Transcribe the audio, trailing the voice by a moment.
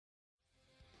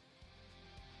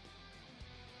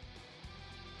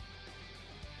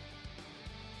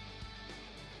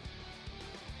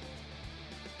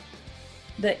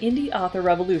The indie author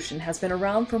revolution has been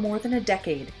around for more than a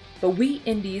decade, but we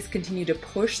indies continue to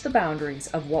push the boundaries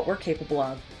of what we're capable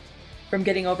of. From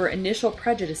getting over initial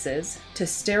prejudices to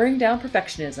staring down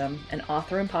perfectionism and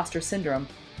author imposter syndrome,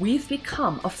 we've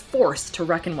become a force to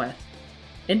reckon with.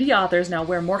 Indie authors now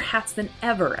wear more hats than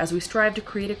ever as we strive to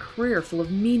create a career full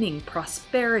of meaning,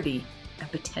 prosperity,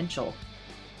 and potential.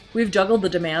 We've juggled the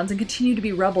demands and continue to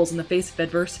be rebels in the face of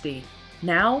adversity.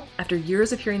 Now, after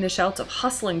years of hearing the shouts of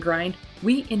hustle and grind,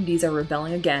 we indies are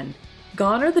rebelling again.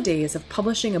 Gone are the days of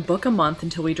publishing a book a month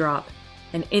until we drop,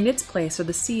 and in its place are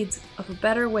the seeds of a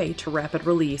better way to rapid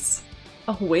release.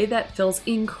 A way that feels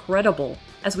incredible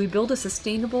as we build a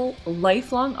sustainable,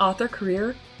 lifelong author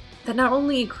career that not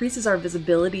only increases our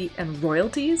visibility and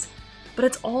royalties, but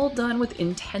it's all done with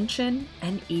intention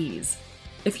and ease.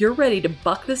 If you're ready to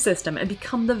buck the system and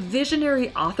become the visionary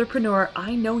authorpreneur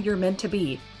I know you're meant to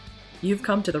be, you've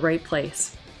come to the right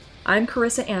place. I'm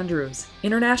Carissa Andrews,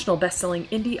 international best-selling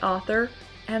indie author,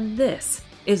 and this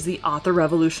is the Author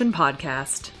Revolution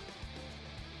podcast.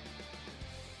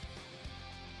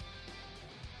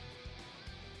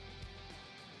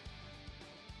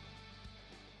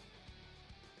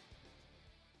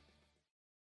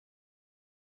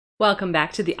 Welcome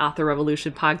back to the Author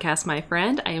Revolution podcast, my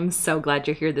friend. I am so glad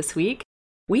you're here this week.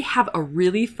 We have a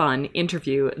really fun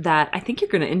interview that I think you're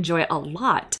going to enjoy a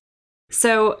lot.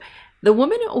 So the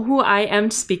woman who I am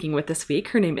speaking with this week,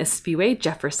 her name is Spiwe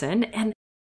Jefferson, and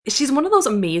she's one of those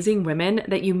amazing women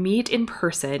that you meet in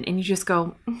person and you just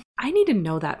go, I need to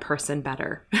know that person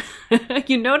better.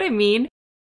 You know what I mean?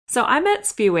 So I met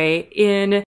Spiwe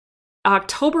in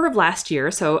October of last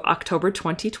year, so October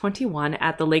 2021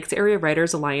 at the Lakes Area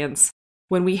Writers Alliance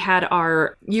when we had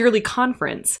our yearly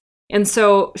conference. And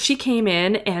so she came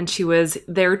in and she was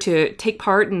there to take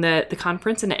part in the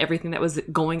conference and everything that was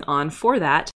going on for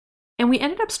that. And we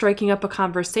ended up striking up a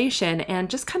conversation and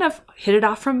just kind of hit it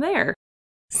off from there.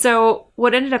 So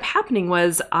what ended up happening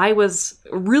was I was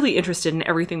really interested in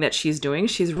everything that she's doing.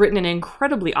 She's written an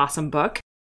incredibly awesome book,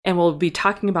 and we'll be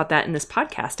talking about that in this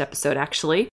podcast episode,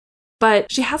 actually.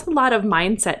 But she has a lot of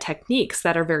mindset techniques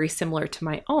that are very similar to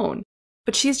my own.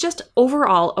 But she's just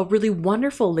overall a really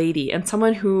wonderful lady and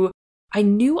someone who I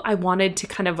knew I wanted to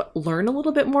kind of learn a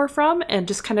little bit more from and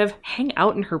just kind of hang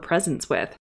out in her presence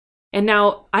with. And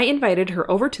now I invited her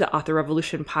over to the Author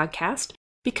Revolution podcast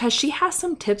because she has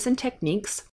some tips and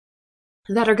techniques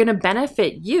that are going to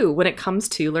benefit you when it comes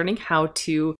to learning how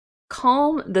to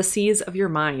calm the seas of your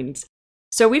mind.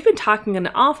 So we've been talking an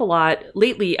awful lot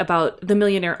lately about the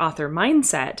millionaire author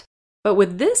mindset, but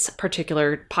with this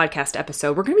particular podcast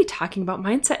episode, we're going to be talking about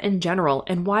mindset in general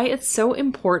and why it's so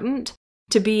important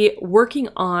to be working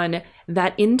on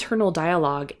that internal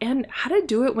dialogue and how to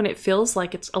do it when it feels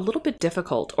like it's a little bit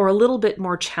difficult or a little bit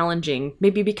more challenging,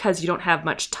 maybe because you don't have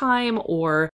much time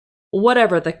or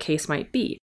whatever the case might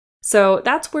be. So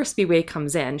that's where Spiwe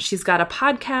comes in. She's got a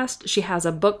podcast. She has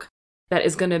a book that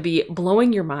is going to be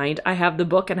blowing your mind. I have the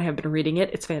book and I have been reading it.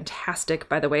 It's fantastic,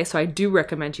 by the way, so I do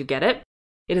recommend you get it.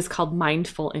 It is called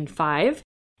Mindful in 5.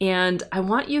 And I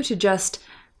want you to just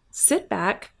sit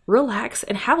back, relax,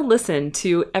 and have a listen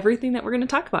to everything that we're going to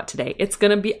talk about today. It's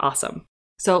going to be awesome.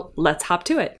 So let's hop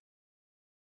to it.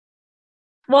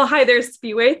 Well, hi there,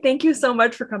 Spiwe. Thank you so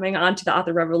much for coming on to the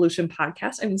Author Revolution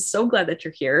podcast. I'm so glad that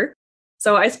you're here.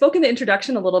 So I spoke in the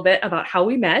introduction a little bit about how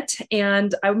we met,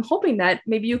 and I'm hoping that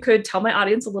maybe you could tell my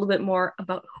audience a little bit more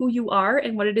about who you are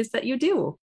and what it is that you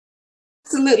do.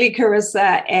 Absolutely,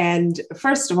 Carissa. And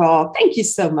first of all, thank you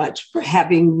so much for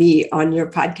having me on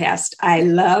your podcast. I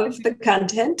love the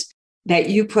content that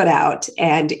you put out,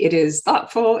 and it is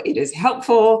thoughtful, it is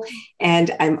helpful,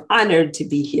 and I'm honored to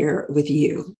be here with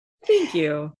you. Thank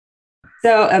you.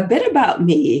 So a bit about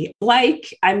me,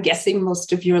 like I'm guessing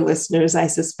most of your listeners, I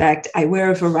suspect, I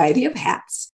wear a variety of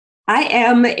hats. I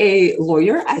am a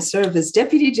lawyer. I serve as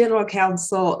Deputy General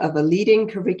Counsel of a leading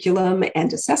curriculum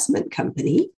and assessment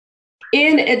company.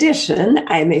 In addition,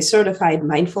 I'm a certified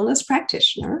mindfulness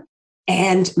practitioner,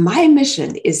 and my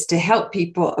mission is to help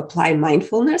people apply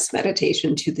mindfulness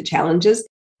meditation to the challenges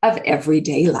of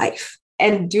everyday life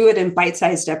and do it in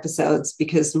bite-sized episodes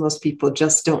because most people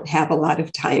just don't have a lot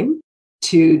of time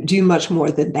to do much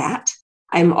more than that.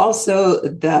 I'm also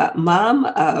the mom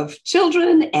of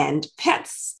children and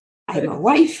pets. I'm a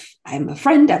wife, I'm a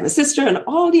friend, I'm a sister, and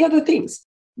all the other things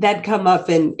that come up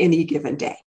in any given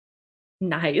day.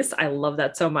 Nice. I love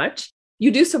that so much. You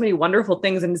do so many wonderful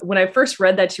things. And when I first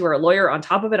read that you were a lawyer on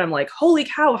top of it, I'm like, holy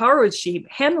cow, how is she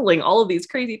handling all of these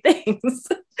crazy things?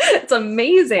 It's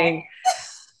amazing.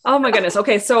 Oh my goodness.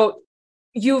 Okay. So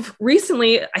you've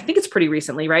recently, I think it's pretty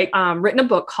recently, right? Written a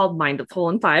book called Mindful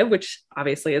in 5, which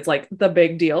obviously is like the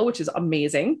big deal, which is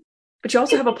amazing. But you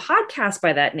also have a podcast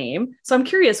by that name. So I'm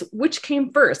curious, which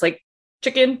came first? Like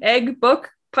chicken, egg, book,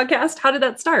 podcast? How did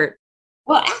that start?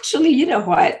 Well, actually, you know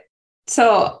what?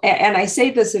 So, and I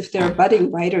say this if there are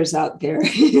budding writers out there,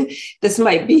 this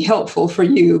might be helpful for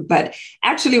you. But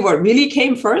actually, what really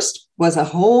came first was a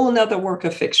whole nother work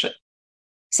of fiction.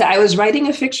 So I was writing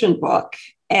a fiction book,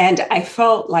 and I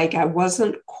felt like I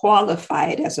wasn't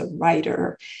qualified as a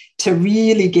writer to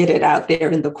really get it out there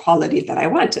in the quality that I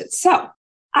wanted. So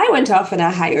I went off and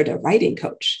I hired a writing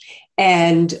coach.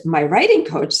 And my writing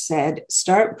coach said,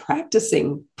 start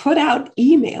practicing, put out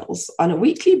emails on a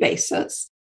weekly basis.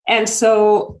 And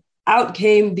so out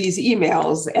came these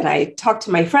emails, and I talked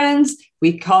to my friends.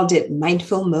 We called it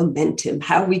mindful momentum.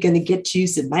 How are we going to get you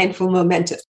some mindful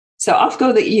momentum? So off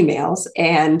go the emails.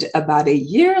 And about a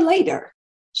year later,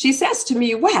 she says to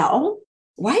me, well,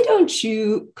 why don't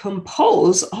you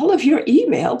compose all of your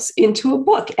emails into a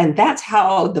book? And that's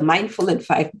how the Mindful in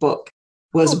 5 book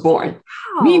was born.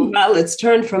 Wow. Meanwhile, it's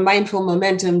turned from Mindful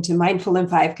Momentum to Mindful in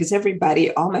 5 because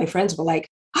everybody, all my friends were like,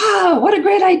 what a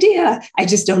great idea. I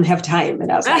just don't have time.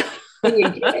 And I was like, can you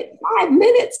give it 5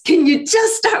 minutes? Can you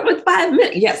just start with 5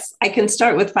 minutes? Yes, I can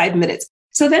start with 5 minutes.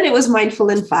 So then it was Mindful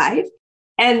in 5.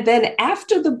 And then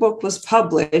after the book was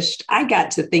published, I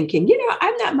got to thinking,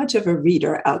 I'm not much of a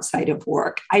reader outside of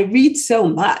work. I read so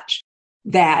much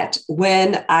that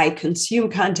when I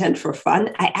consume content for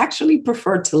fun, I actually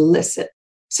prefer to listen.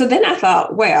 So then I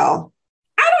thought, well,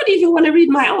 I don't even want to read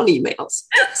my own emails.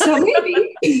 So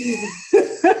maybe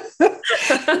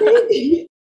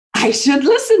I should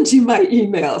listen to my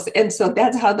emails. And so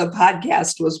that's how the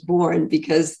podcast was born,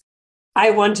 because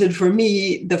I wanted, for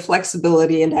me, the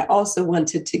flexibility, and I also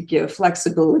wanted to give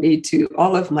flexibility to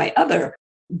all of my other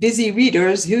busy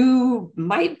readers who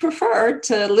might prefer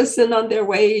to listen on their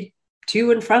way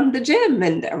to and from the gym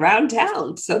and around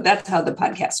town. So that's how the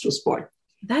podcast was born.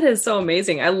 That is so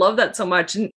amazing. I love that so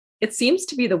much. And it seems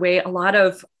to be the way a lot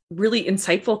of really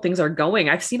insightful things are going.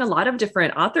 I've seen a lot of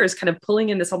different authors kind of pulling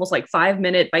in this almost like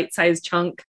 5-minute bite-sized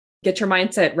chunk, get your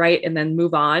mindset right, and then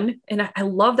move on. And I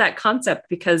love that concept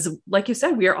because, like you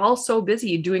said, we are all so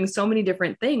busy doing so many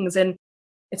different things. And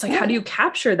it's like, how do you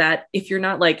capture that if you're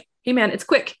not like, hey man, it's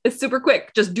quick, it's super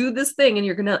quick, just do this thing and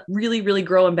you're going to really, really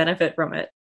grow and benefit from it.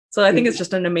 So I think it's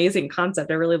just an amazing concept.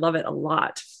 I really love it a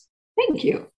lot. Thank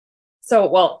you. So,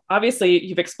 well, obviously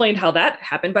you've explained how that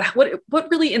happened, but what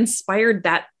really inspired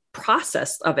that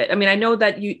process of it? I mean, I know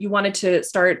that you wanted to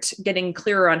start getting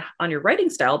clearer on your writing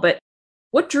style, but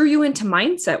what drew you into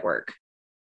mindset work?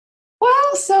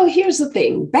 Well, so here's the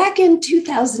thing. Back in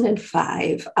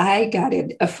 2005, I got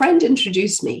it. A friend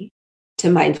introduced me to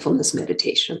mindfulness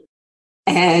meditation.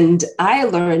 And I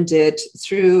learned it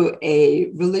through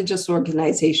a religious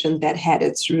organization that had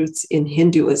its roots in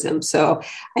Hinduism. So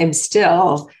I'm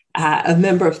still a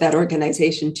member of that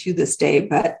organization to this day,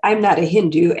 but I'm not a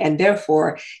Hindu. And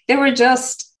therefore, there were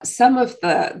just some of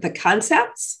the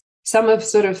concepts, some of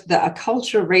sort of the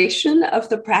acculturation of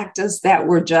the practice that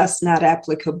were just not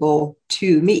applicable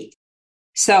to me.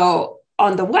 So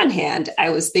on the one hand,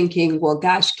 I was thinking, well,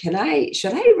 gosh, should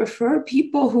I refer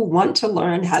people who want to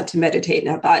learn how to meditate?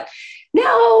 And I thought,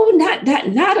 no,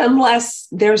 not unless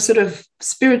they're sort of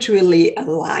spiritually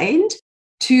aligned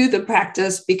to the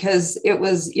practice, because it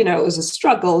was a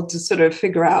struggle to sort of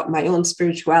figure out my own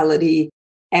spirituality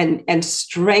and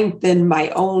strengthen my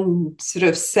own sort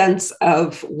of sense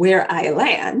of where I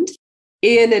land,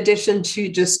 in addition to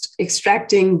just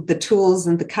extracting the tools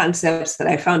and the concepts that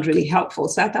I found really helpful.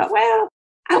 So I thought, well,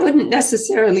 I wouldn't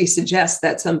necessarily suggest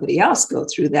that somebody else go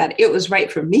through that. It was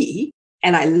right for me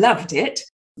and I loved it,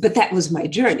 but that was my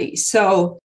journey.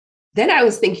 So then I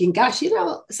was thinking, gosh,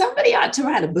 somebody ought to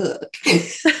write a book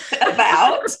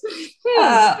about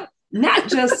not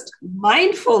just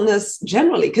mindfulness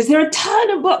generally, because there are a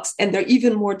ton of books, and there are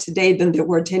even more today than there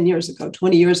were 10 years ago,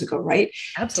 20 years ago, right?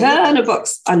 Absolutely. Ton of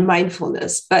books on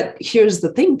mindfulness. But here's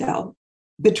the thing, though.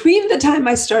 Between the time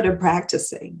I started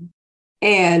practicing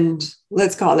and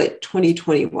let's call it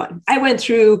 2021, I went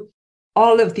through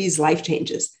all of these life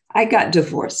changes. I got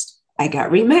divorced. I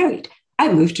got remarried.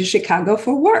 I moved to Chicago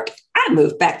for work. I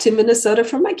moved back to Minnesota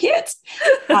for my kids.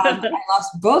 I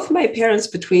lost both my parents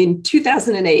between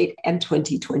 2008 and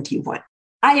 2021.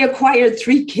 I acquired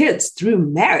 3 kids through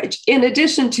marriage, in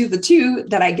addition to the 2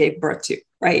 that I gave birth to,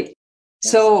 right?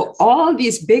 Yes. So all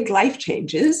these big life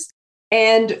changes.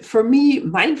 And for me,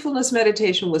 mindfulness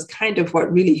meditation was kind of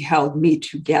what really held me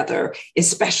together,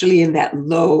 especially in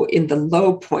the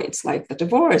low points, like the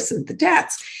divorce and the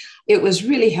deaths. it was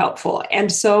really helpful.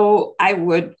 And so I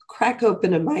would crack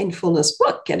open a mindfulness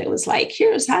book and it was like,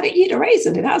 here's how to eat a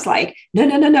raisin. And I was like, no,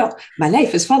 no, no, no. My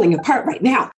life is falling apart right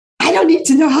now. I don't need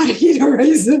to know how to eat a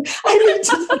raisin. I need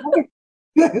to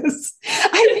know this.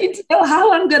 I need to know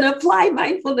how I'm going to apply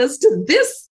mindfulness to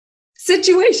this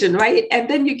situation, right? And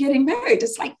then you're getting married.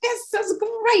 It's like, this is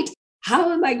great.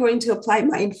 How am I going to apply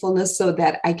mindfulness so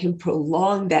that I can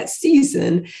prolong that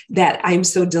season that I'm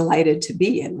so delighted to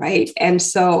be in, right? And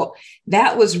so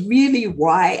that was really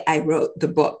why I wrote the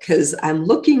book, because I'm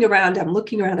looking around, I'm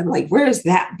like, where's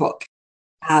that book?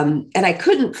 And I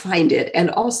couldn't find it.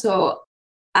 And also,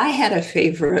 I had a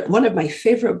favorite, one of my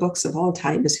favorite books of all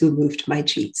time is Who Moved My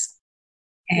Cheese?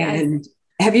 And yes.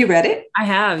 Have you read it? I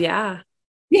have, yeah.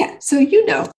 Yeah, so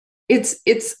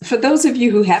it's for those of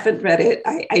you who haven't read it,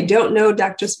 I don't know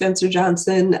Dr. Spencer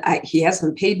Johnson. He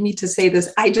hasn't paid me to say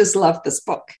this. I just love this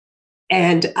book.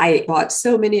 And I bought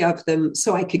so many of them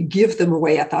so I could give them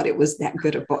away. I thought it was that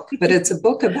good a book. But it's a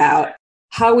book about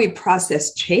how we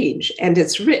process change. And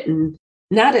it's written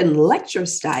not in lecture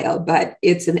style, but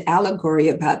it's an allegory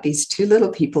about these two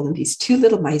little people and these two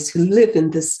little mice who live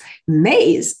in this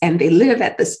maze, and they live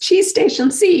at this cheese station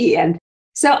C. And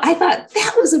so I thought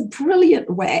that was a brilliant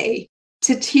way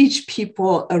to teach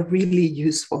people a really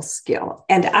useful skill.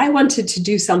 And I wanted to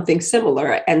do something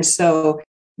similar. And so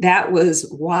that was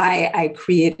why I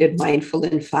created Mindful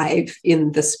in 5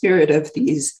 in the spirit of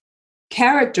these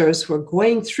characters who are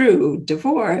going through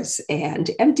divorce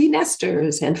and empty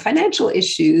nesters and financial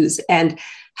issues, and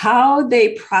how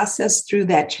they process through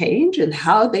that change and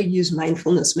how they use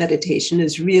mindfulness meditation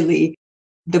is really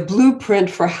the blueprint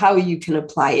for how you can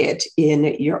apply it in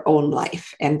your own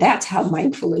life. And that's how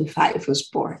Mindful in 5 was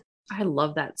born. I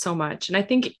love that so much. And I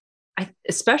think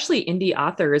especially indie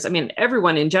authors, I mean,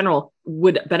 everyone in general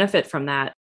would benefit from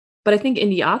that. But I think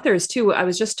indie authors too, I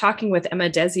was just talking with Emma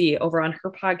Desi over on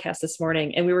her podcast this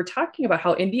morning, and we were talking about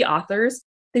how indie authors,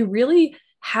 they really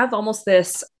have almost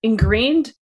this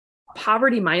ingrained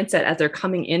poverty mindset as they're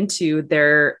coming into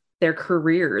their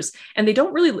careers. And they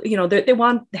don't really, they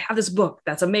want to have this book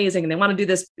that's amazing, and they want to do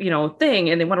this, thing,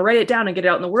 and they want to write it down and get it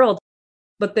out in the world.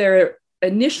 But their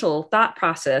initial thought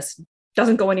process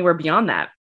doesn't go anywhere beyond that.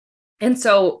 And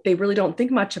so they really don't think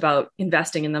much about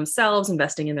investing in themselves,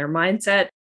 investing in their mindset,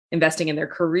 investing in their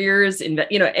careers,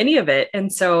 any of it.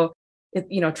 And so,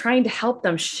 trying to help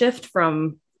them shift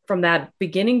from that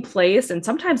beginning place. And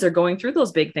sometimes they're going through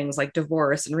those big things like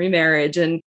divorce and remarriage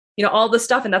and, all this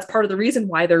stuff. And that's part of the reason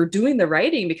why they're doing the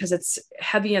writing, because it's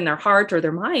heavy in their heart or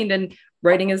their mind, and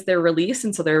writing is their release.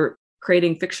 And so they're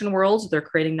creating fiction worlds, they're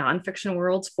creating nonfiction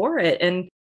worlds for it. And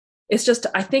it's just,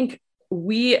 I think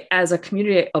we as a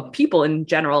community of people in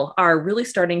general are really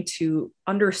starting to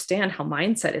understand how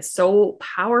mindset is so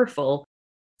powerful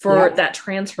for that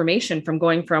transformation from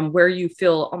going from where you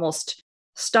feel almost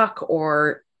stuck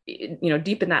or,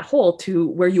 deep in that hole to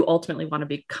where you ultimately want to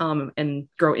become and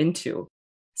grow into.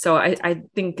 So I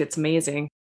think it's amazing.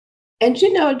 And,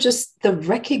 just the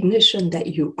recognition that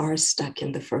you are stuck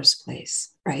in the first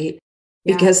place, right?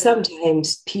 Yeah. Because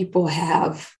sometimes people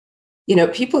have,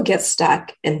 people get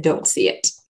stuck and don't see it.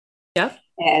 Yeah.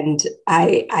 And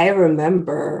I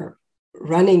remember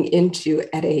running into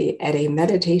at a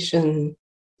meditation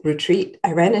retreat,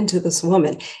 I ran into this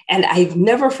woman, and I've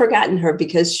never forgotten her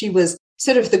because she was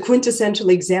sort of the quintessential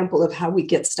example of how we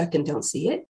get stuck and don't see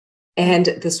it. And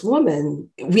this woman,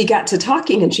 we got to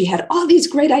talking, and she had all these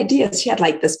great ideas. She had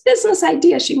like this business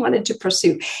idea she wanted to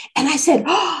pursue. And I said,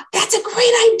 oh, that's a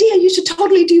great idea. You should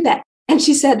totally do that. And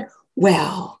she said,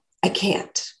 well, I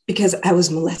can't because I was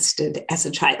molested as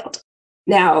a child.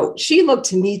 Now, she looked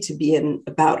to me to be in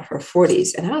about her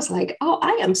 40s. And I was like, oh,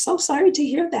 I am so sorry to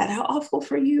hear that. How awful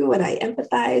for you. And I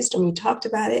empathized, and we talked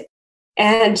about it.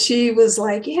 And she was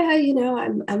like, yeah,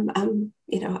 I'm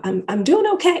doing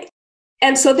okay.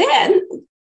 And so then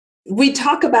we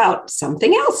talk about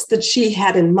something else that she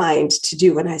had in mind to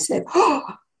do. And I said, oh,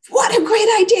 what a great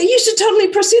idea. You should totally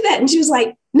pursue that. And she was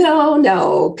like,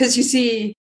 no, because you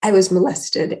see, I was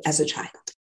molested as a child.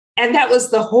 And that was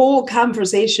the whole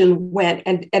conversation went.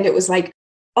 And it was like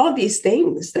all these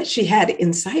things that she had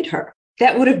inside her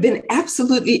that would have been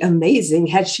absolutely amazing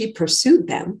had she pursued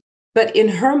them. But in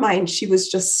her mind, she was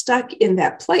just stuck in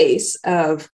that place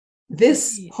of,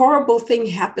 this horrible thing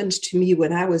happened to me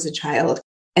when I was a child,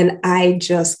 and I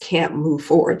just can't move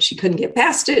forward. She couldn't get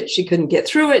past it. She couldn't get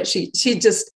through it. She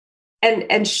just,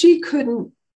 and she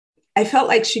couldn't, I felt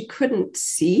like she couldn't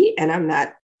see, and I'm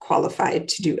not qualified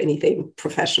to do anything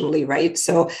professionally, right?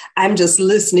 So I'm just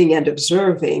listening and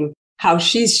observing how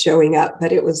she's showing up.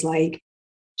 But it was like,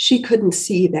 she couldn't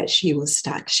see that she was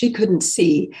stuck. She couldn't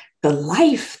see the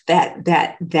life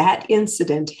that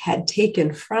incident had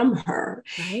taken from her.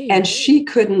 Right. And she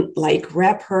couldn't like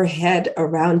wrap her head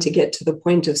around to get to the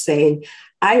point of saying,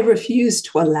 I refuse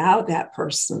to allow that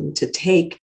person to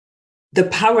take the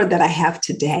power that I have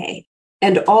today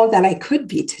and all that I could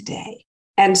be today.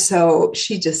 And so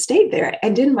she just stayed there.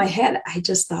 And in my head, I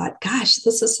just thought, gosh,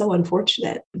 this is so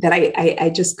unfortunate that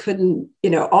I just couldn't,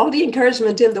 all the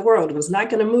encouragement in the world was not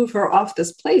going to move her off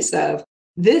this place of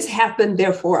this happened,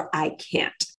 therefore I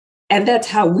can't. And that's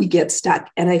how we get stuck.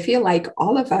 And I feel like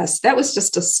all of us, that was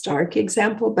just a stark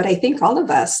example, but I think all of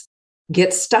us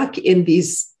get stuck in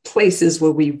these places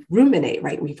where we ruminate,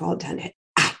 right? We've all done it.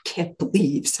 I can't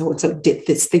believe so-and-so did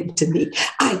this thing to me.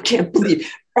 I can't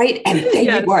believe, right? And then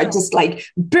you are just like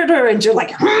bitter and you're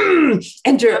like,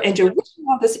 and you're wishing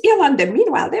all this ill on them.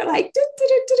 Meanwhile, they're like,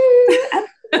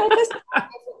 and this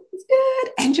is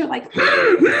good. And you're like,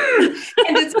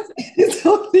 and it's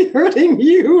only hurting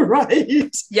you, right?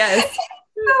 Yes.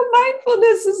 So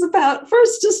mindfulness is about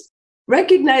first just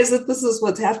recognize that this is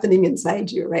what's happening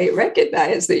inside you, right?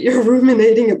 Recognize that you're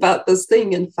ruminating about this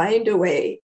thing and find a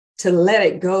way to let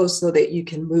it go so that you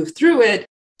can move through it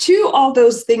to all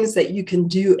those things that you can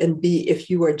do and be if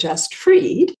you are just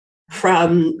freed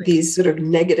from these sort of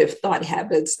negative thought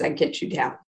habits that get you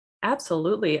down.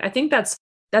 Absolutely. I think that's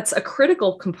a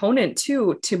critical component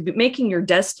too, to making your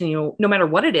destiny, no matter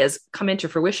what it is, come into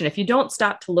fruition. If you don't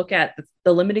stop to look at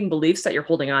the limiting beliefs that you're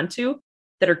holding on to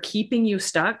that are keeping you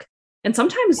stuck. And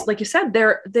sometimes, like you said,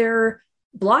 they're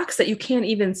blocks that you can't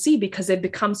even see because they've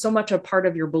become so much a part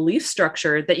of your belief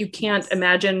structure that you can't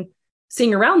imagine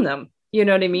seeing around them. You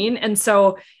know what I mean? And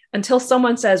so until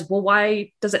someone says, well,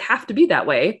 why does it have to be that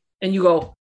way? And you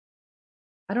go,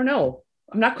 I don't know.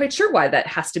 I'm not quite sure why that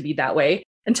has to be that way.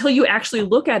 Until you actually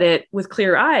look at it with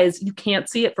clear eyes, you can't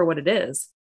see it for what it is.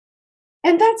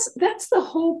 And that's the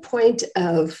whole point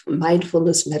of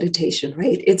mindfulness meditation,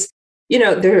 right? It's,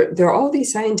 there are all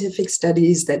these scientific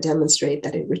studies that demonstrate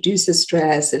that it reduces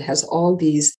stress. It has all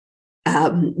these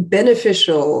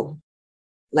beneficial,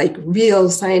 like real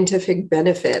scientific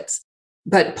benefits.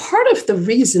 But part of the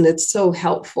reason it's so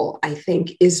helpful, I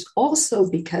think, is also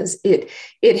because it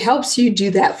helps you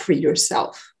do that for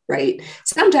yourself. Right.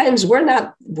 Sometimes we're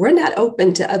not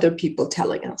open to other people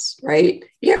telling us, right?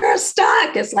 You're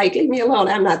stuck. It's like, leave me alone.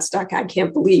 I'm not stuck. I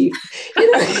can't believe,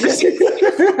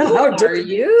 how dare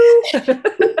you?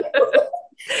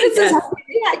 This is how we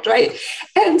react, right?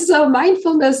 And so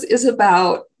mindfulness is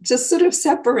about just sort of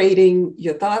separating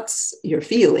your thoughts, your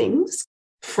feelings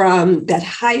from that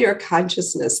higher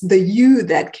consciousness, the you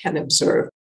that can observe.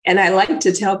 And I like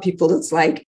to tell people, it's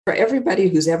like, for everybody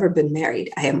who's ever been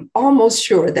married, I am almost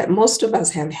sure that most of us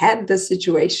have had this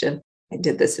situation. I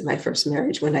did this in my first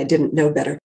marriage when I didn't know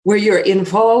better, where you're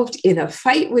involved in a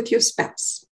fight with your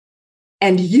spouse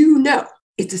and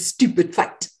it's a stupid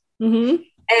fight. Mm-hmm.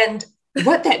 And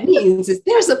what that means is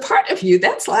there's a part of you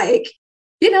that's like,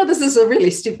 this is a really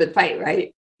stupid fight,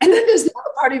 right? And then there's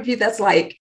another part of you that's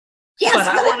like, yes, but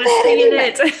I want to stay in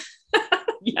it.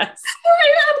 Yes.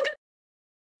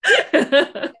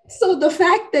 So the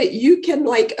fact that you can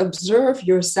observe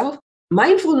yourself,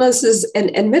 mindfulness is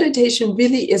and meditation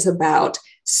really is about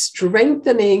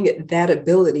strengthening that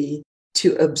ability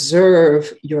to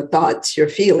observe your thoughts, your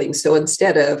feelings. So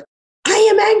instead of, I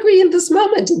am angry in this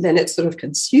moment, and then it sort of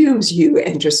consumes you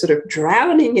and you're sort of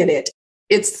drowning in it.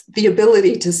 It's the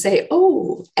ability to say,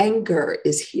 oh, anger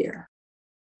is here.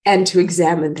 And to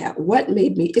examine that. What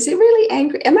made me, is it really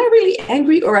angry? Am I really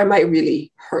angry or am I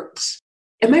really hurt?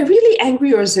 Am I really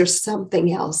angry or is there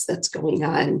something else that's going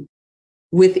on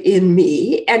within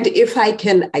me? And if I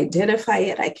can identify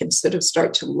it, I can sort of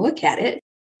start to look at it.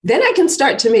 Then I can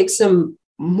start to make some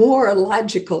more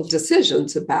logical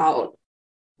decisions about,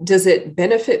 does it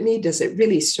benefit me? Does it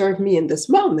really serve me in this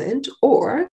moment?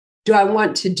 Or do I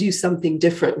want to do something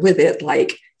different with it?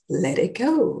 Like, let it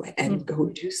go and go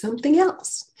do something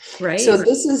else. Right. So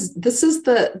this is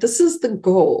the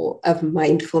goal of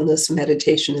mindfulness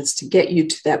meditation, is to get you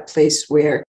to that place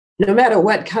where no matter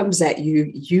what comes at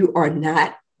you, you are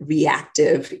not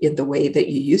reactive in the way that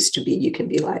you used to be. You can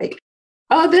be like,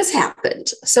 oh, this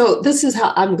happened. So this is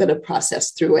how I'm going to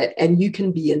process through it. And you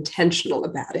can be intentional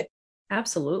about it.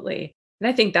 Absolutely. And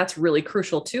I think that's really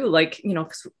crucial too. Like,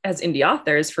 as indie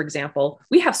authors, for example,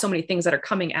 we have so many things that are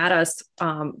coming at us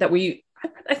that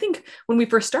I think when we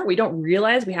first start, we don't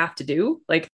realize we have to do.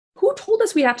 Like, who told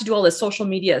us we have to do all this social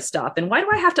media stuff? And why do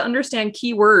I have to understand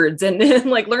keywords and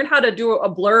learn how to do a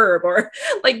blurb? Or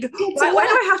why do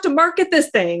I have to market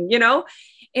this thing?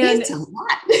 And it's a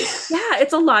lot. yeah,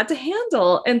 it's a lot to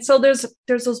handle. And so there's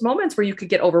those moments where you could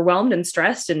get overwhelmed and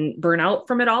stressed and burn out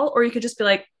from it all, or you could just be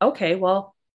like, okay,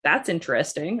 well, that's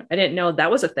interesting. I didn't know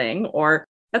that was a thing, or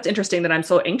that's interesting that I'm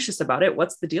so anxious about it.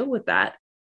 What's the deal with that?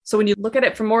 So when you look at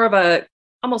it from more of a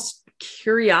almost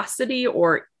curiosity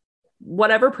or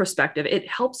whatever perspective, it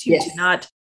helps you to not,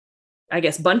 I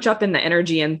guess, bunch up in the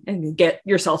energy and get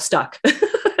yourself stuck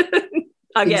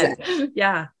again. Exactly.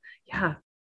 Yeah. Yeah.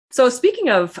 So speaking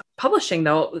of publishing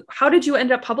though, how did you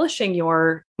end up publishing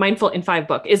your Mindful in 5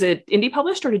 book? Is it indie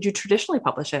published or did you traditionally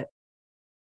publish it?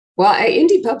 Well, I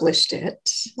indie published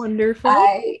it. Wonderful.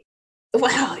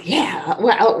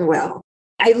 Well,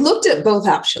 I looked at both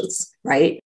options,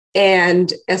 right?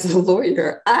 And as a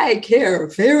lawyer, I care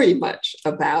very much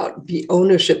about the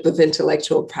ownership of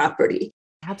intellectual property.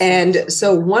 Absolutely. And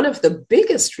so one of the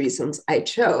biggest reasons I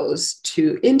chose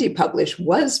to indie publish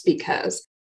was because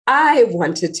I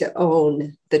wanted to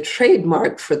own the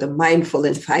trademark for the Mindful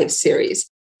in 5 series.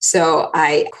 So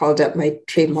I called up my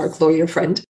trademark lawyer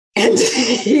friend, and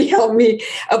he helped me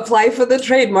apply for the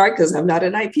trademark because I'm not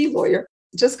an IP lawyer.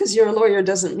 Just because you're a lawyer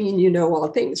doesn't mean you know all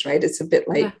things, right? It's a bit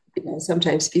like,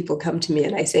 sometimes people come to me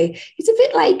and I say, it's a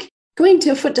bit like going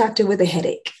to a foot doctor with a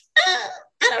headache. I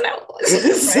don't know.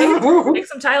 So, take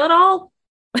some Tylenol?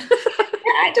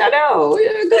 I don't know.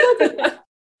 Good luck.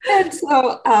 And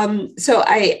so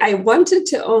I wanted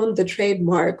to own the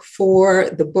trademark for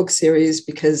the book series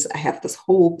because I have this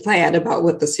whole plan about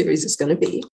what the series is going to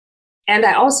be. And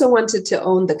I also wanted to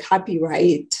own the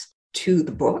copyright to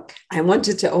the book. I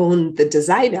wanted to own the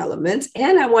design elements,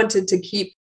 and I wanted to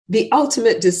keep the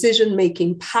ultimate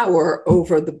decision-making power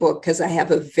over the book because I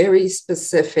have a very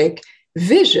specific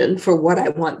vision for what I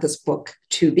want this book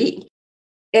to be.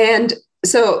 And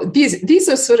so these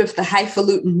are sort of the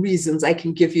highfalutin reasons I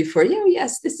can give you for,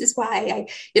 yes, this is why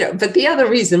but the other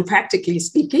reason, practically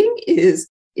speaking, is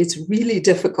it's really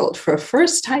difficult for a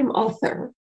first-time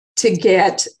author to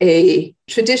get a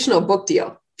traditional book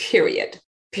deal, period.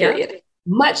 Yeah.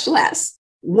 Much less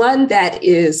one that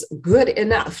is good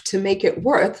enough to make it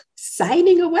worth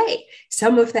signing away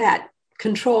some of that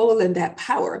control and that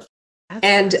power.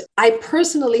 And I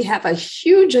personally have a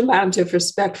huge amount of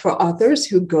respect for authors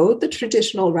who go the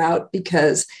traditional route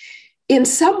because in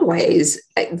some ways,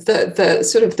 the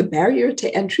sort of the barrier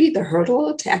to entry, the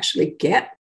hurdle to actually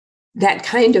get that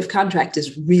kind of contract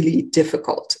is really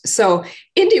difficult. So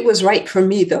indie was right for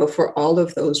me, though, for all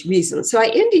of those reasons. So I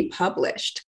indie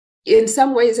published. In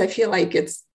some ways, I feel like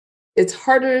it's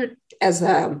harder as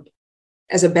a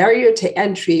barrier to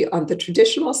entry on the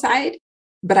traditional side.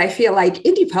 But I feel like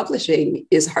indie publishing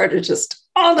is harder just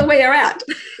all the way around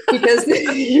because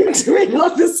you're doing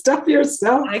all this stuff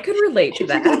yourself. I could relate to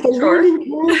that. The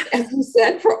learning curve, as you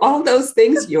said, for all those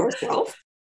things yourself.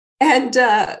 And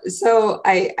so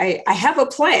I have a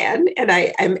plan, and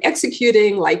I'm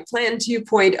executing like plan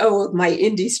 2.0 of my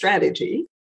indie strategy.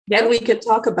 Yep. And we can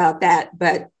talk about that.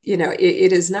 But,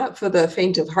 it is not for the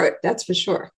faint of heart. That's for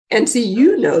sure. And see,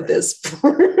 you know this.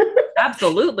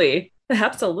 Absolutely.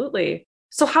 Absolutely.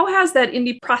 So how has that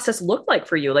indie process looked like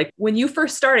for you? Like when you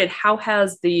first started, how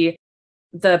has the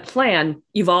plan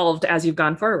evolved as you've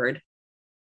gone forward?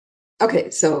 Okay,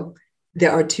 so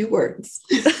there are 2 words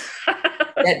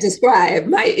that describe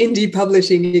my indie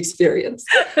publishing experience.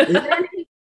 Learning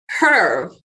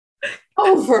curve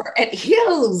over at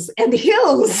hills and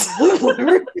hills.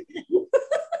 Valleys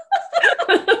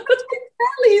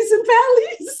and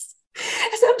valleys.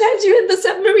 Sometimes you're in the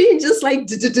submarine, just like, how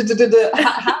do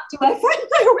I find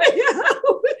my way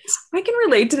out? I can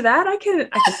relate to that. I can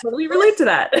totally relate to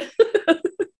that.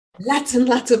 Lots and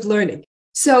lots of learning.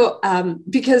 So,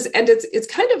 because it's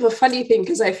kind of a funny thing,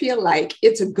 because I feel like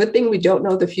it's a good thing we don't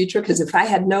know the future, because if I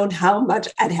had known how much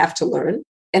I'd have to learn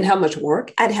and how much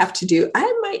work I'd have to do,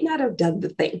 I might not have done the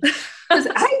thing. Because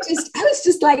I was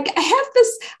just like, I have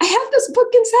this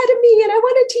book inside of me and I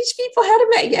want to teach people how to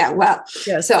make. Yeah, well,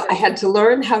 yes. So I had to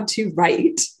learn how to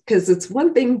write, because it's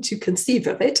one thing to conceive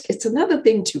of it. It's another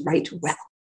thing to write well.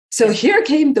 So here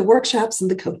came the workshops and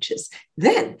the coaches.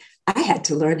 Then I had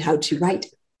to learn how to write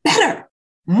better,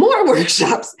 more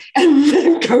workshops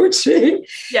and coaching.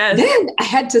 Yes. Then I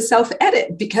had to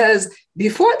self-edit, because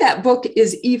before that book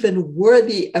is even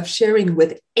worthy of sharing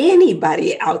with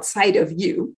anybody outside of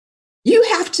you, you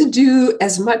have to do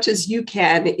as much as you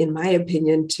can, in my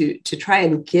opinion, to try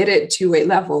and get it to a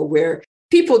level where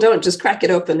people don't just crack it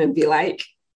open and be like,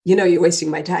 you're wasting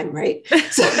my time, right?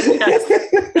 So,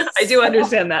 I do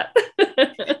understand that.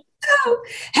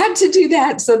 Had to do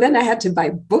that. So then I had to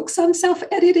buy books on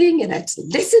self-editing, and I had to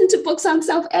listen to books on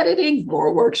self-editing,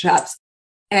 more workshops.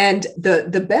 And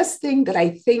the best thing that I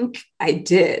think I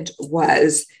did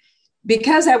was,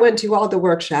 because I went to all the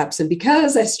workshops and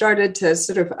because I started to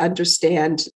sort of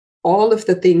understand all of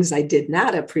the things I did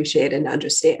not appreciate and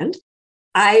understand,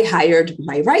 I hired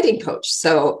my writing coach.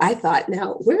 So I thought,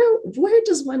 now, where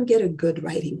does one get a good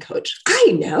writing coach?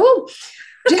 I know.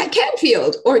 Jack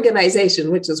Canfield organization,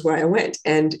 which is where I went.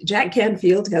 And Jack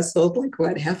Canfield has sold like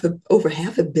what, over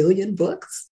half a billion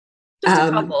books. Just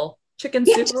a couple. Chicken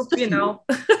soup, you know.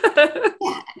 Yeah.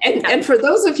 And for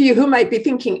those of you who might be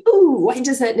thinking, ooh, why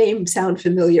does that name sound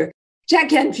familiar? Jack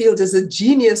Canfield is a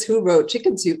genius who wrote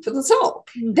Chicken Soup for the Soul,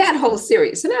 that whole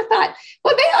series. And I thought,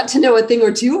 well, they ought to know a thing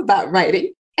or two about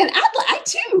writing. And I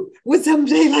too would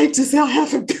someday like to sell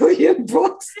half a billion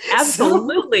books.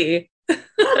 Absolutely. So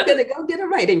I'm going to go get a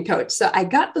writing coach. So I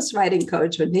got this writing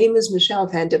coach. Her name is Michelle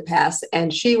Van de Pass,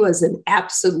 and she was an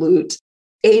absolute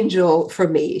angel for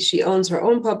me. She owns her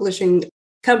own publishing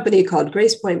company called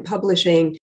Grace Point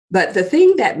Publishing. But the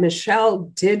thing that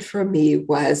Michelle did for me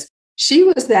was she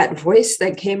was that voice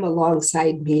that came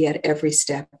alongside me at every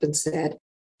step and said,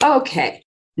 okay,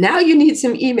 now you need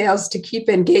some emails to keep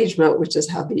engagement, which is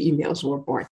how the emails were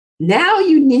born. Now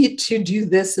you need to do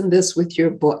this and this with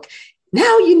your book.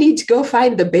 Now you need to go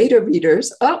find the beta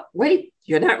readers. Oh, wait,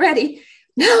 you're not ready.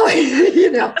 No,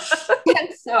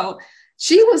 And so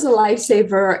she was a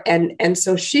lifesaver. And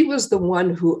so she was the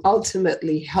one who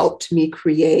ultimately helped me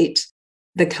create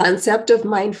the concept of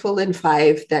Mindful in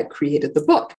 5 that created the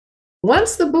book.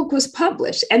 Once the book was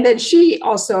published, and then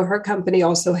her company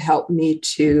also helped me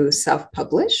to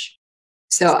self-publish.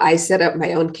 So I set up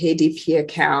my own KDP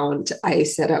account. I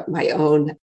set up my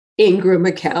own Ingram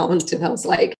account, and I was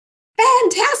like,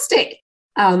 fantastic.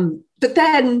 But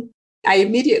then I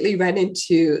immediately ran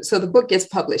into, so the book gets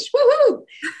published. Woohoo!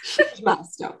 Huge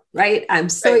milestone, right? I'm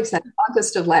so excited.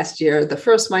 August of last year, the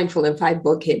first Mindful in 5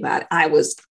 book came out. I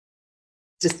was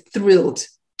just thrilled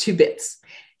to bits.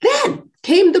 Then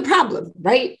came the problem,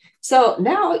 right? So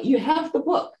now you have the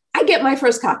book. I get my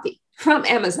first copy from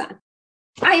Amazon.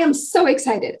 I am so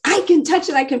excited. I can touch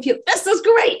it. I can feel this is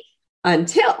great.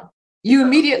 Until you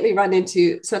immediately run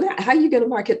into, so now how are you going to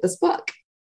market this book?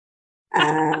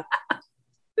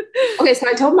 Okay, so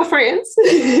I told my friends,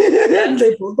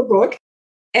 they pulled the book.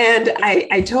 And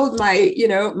I told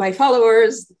my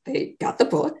followers, they got the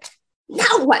book.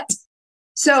 Now what?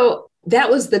 So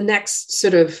that was the next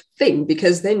sort of thing,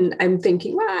 because then I'm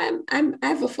thinking, well, I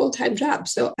have a full-time job,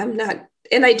 so I'm not,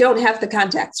 and I don't have the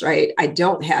contacts, right? I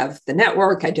don't have the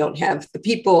network. I don't have the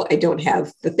people. I don't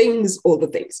have the things, all the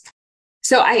things.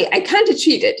 So I kind of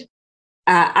cheated.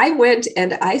 I went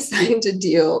and I signed a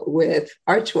deal with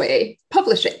Archway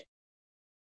Publishing.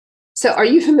 So are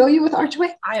you familiar with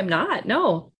Archway? I am not,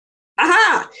 no.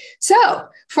 Aha! So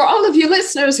for all of you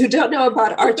listeners who don't know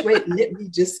about Archway, let me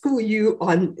just school you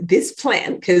on this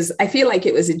plan, because I feel like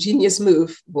it was a genius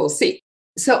move. We'll see.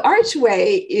 So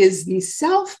Archway is the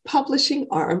self-publishing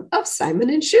arm of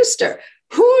Simon & Schuster.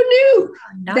 Who knew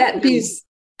that these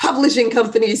publishing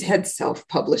companies had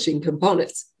self-publishing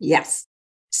components? Yes.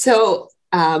 So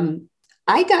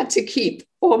I got to keep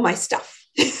all my stuff.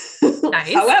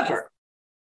 Nice. However,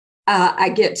 I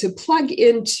get to plug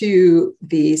into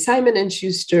the Simon &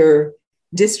 Schuster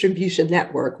distribution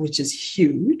network, which is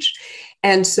huge.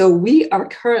 And so we are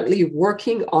currently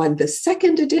working on the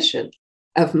second edition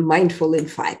of Mindful in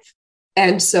 5.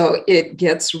 And so it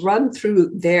gets run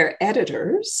through their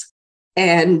editors.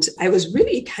 And I was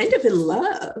really kind of in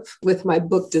love with my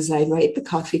book design, right? The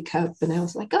coffee cup. And I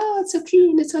was like, oh, it's so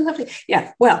clean. It's so lovely.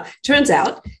 Yeah. Well, turns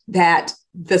out that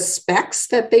the specs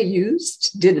that they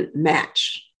used didn't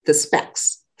match the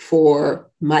specs for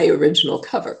my original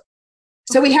cover.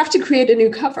 So we have to create a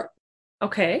new cover.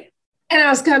 Okay. And I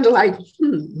was kind of like,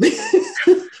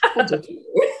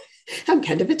 I'm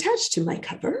kind of attached to my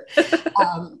cover.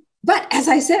 But as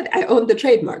I said, I own the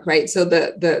trademark, right? So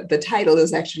the title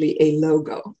is actually a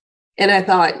logo. And I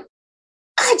thought,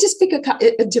 I just pick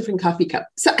a different coffee cup.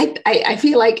 So I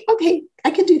feel like, okay, I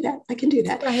can do that. I can do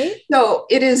that. Right. So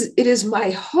it is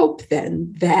my hope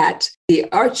then that the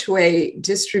Archway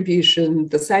distribution,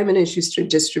 the Simon & Schuster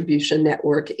distribution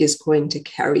network is going to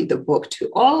carry the book to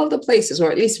all of the places,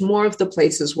 or at least more of the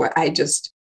places where I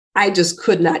just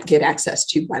could not get access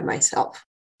to by myself.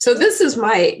 So this is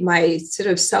my sort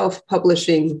of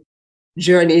self-publishing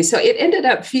journey. So it ended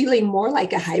up feeling more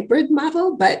like a hybrid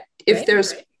model. But if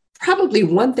there's probably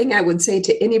one thing I would say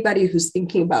to anybody who's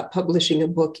thinking about publishing a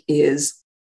book is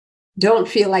don't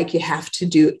feel like you have to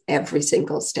do every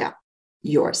single step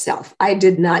yourself. I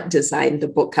did not design the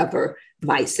book cover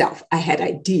myself. I had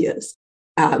ideas.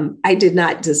 I did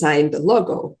not design the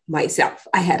logo myself.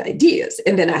 I had ideas.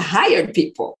 And then I hired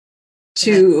people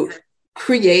to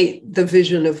create the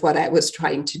vision of what I was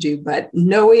trying to do. But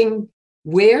knowing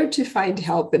where to find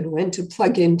help and when to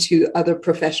plug into other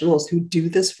professionals who do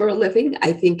this for a living,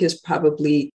 I think is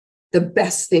probably the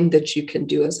best thing that you can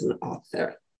do as an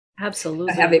author.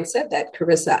 Absolutely. Having said that,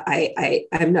 Carissa,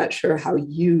 I'm not sure how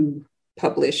you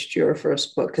published your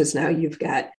first book, because now you've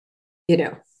got,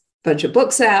 a bunch of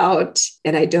books out,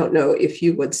 and I don't know if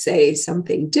you would say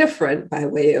something different by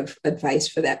way of advice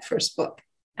for that first book.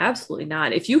 Absolutely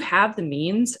not. If you have the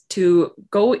means to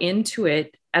go into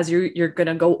it as you're going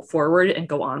to go forward and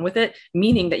go on with it,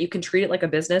 meaning that you can treat it like a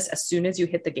business as soon as you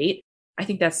hit the gate, I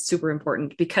think that's super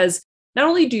important, because not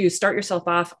only do you start yourself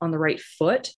off on the right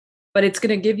foot, but it's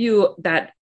going to give you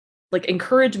that like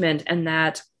encouragement and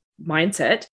that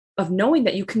mindset of knowing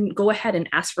that you can go ahead and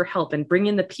ask for help and bring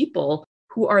in the people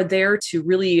who are there to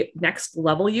really next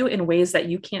level you in ways that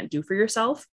you can't do for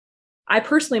yourself. I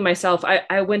personally myself,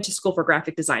 I went to school for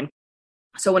graphic design.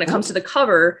 So when it comes to the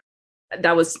cover,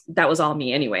 that was all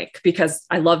me anyway, because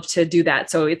I love to do that.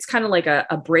 So it's kind of like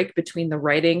a break between the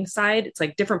writing side. It's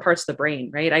like different parts of the brain,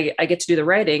 right? I get to do the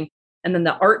writing, and then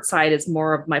the art side is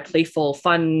more of my playful,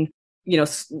 fun,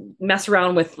 mess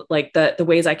around with like the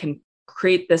ways I can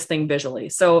create this thing visually.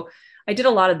 So I did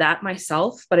a lot of that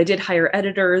myself, but I did hire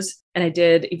editors, and I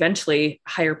did eventually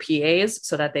hire PAs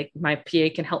so that my PA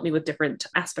can help me with different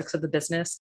aspects of the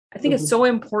business. I think it's so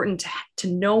important to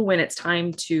know when it's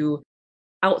time to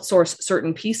outsource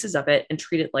certain pieces of it and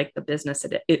treat it like the business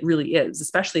it really is,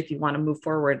 especially if you want to move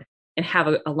forward and have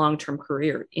a long-term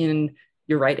career in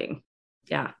your writing.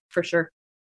 Yeah, for sure.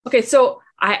 Okay. So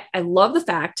I love the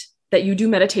fact that you do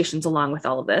meditations along with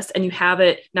all of this, and you have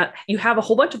a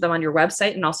whole bunch of them on your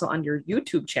website and also on your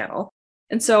YouTube channel.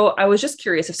 And so I was just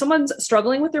curious, if someone's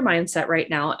struggling with their mindset right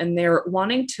now and they're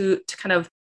wanting to kind of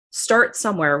start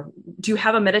somewhere, do you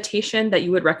have a meditation that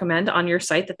you would recommend on your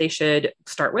site that they should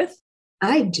start with?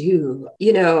 I do,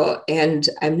 and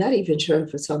I'm not even sure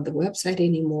if it's on the website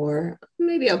anymore.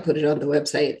 Maybe I'll put it on the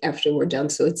website after we're done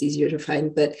so it's easier to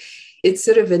find, but it's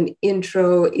sort of an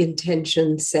intro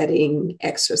intention setting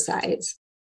exercise.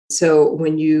 So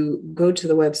when you go to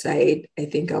the website, I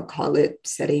think I'll call it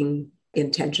setting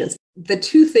intentions. The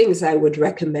two things I would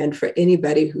recommend for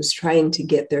anybody who's trying to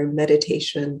get their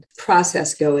meditation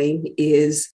process going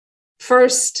is,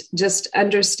 first, just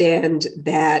understand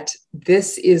that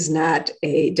this is not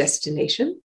a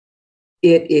destination.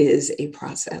 It is a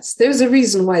process. There's a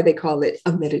reason why they call it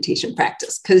a meditation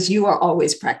practice, because you are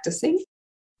always practicing.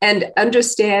 And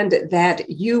understand that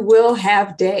you will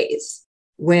have days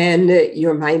when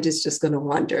your mind is just going to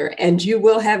wander. And you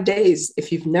will have days,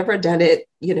 if you've never done it,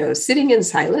 sitting in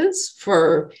silence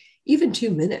for even 2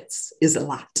 minutes is a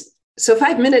lot. So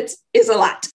 5 minutes is a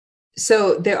lot.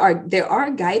 So there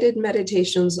are guided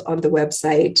meditations on the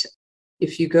website.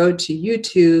 If you go to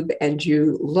YouTube and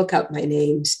you look up my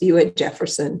name, Spiwe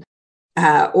Jefferson,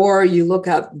 or you look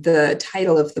up the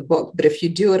title of the book, but if you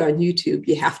do it on YouTube,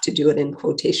 you have to do it in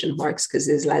quotation marks because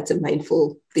there's lots of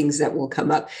mindful things that will come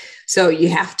up. So you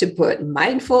have to put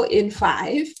mindful in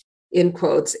 5 in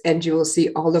quotes, and you will see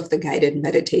all of the guided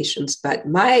meditations. But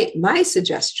my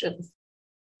suggestion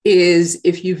is,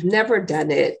 if you've never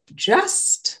done it,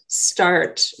 just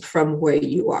start from where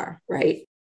you are, right?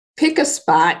 Pick a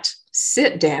spot,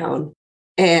 sit down,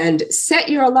 and set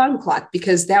your alarm clock,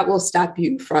 because that will stop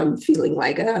you from feeling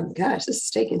like, oh my gosh, this is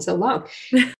taking so long.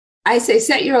 I say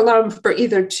set your alarm for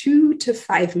either 2 to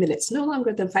 5 minutes, no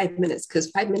longer than 5 minutes, because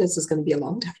 5 minutes is going to be a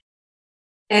long time.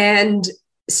 And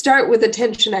start with a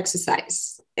tension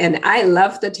exercise. And I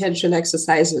love the tension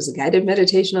exercise. There's a guided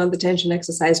meditation on the tension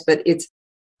exercise, but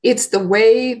it's the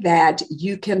way that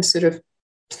you can sort of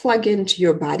plug into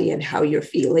your body and how you're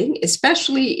feeling,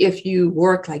 especially if you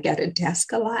work like at a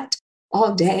desk a lot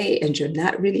all day and you're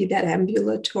not really that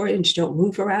ambulatory and you don't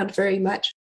move around very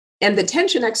much. And the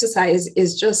tension exercise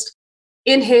is just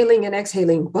inhaling and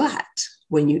exhaling. But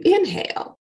when you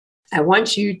inhale, I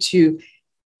want you to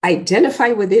identify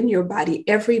within your body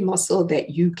every muscle that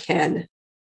you can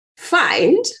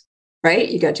find, right?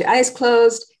 You got your eyes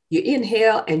closed, you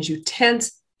inhale and you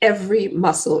tense every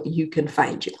muscle you can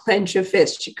find. You clench your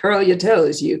fists, you curl your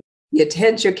toes, you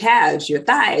tense your calves, your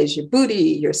thighs, your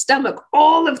booty, your stomach,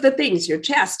 all of the things, your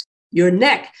chest, your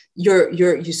neck,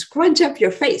 you scrunch up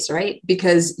your face, right?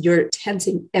 Because you're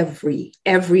tensing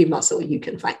every muscle you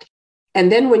can find.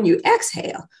 And then when you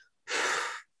exhale,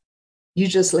 you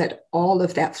just let all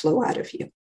of that flow out of you.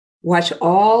 Watch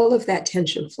all of that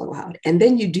tension flow out. And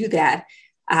then you do that.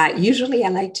 Usually I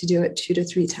like to do it 2 to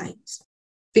 3 times,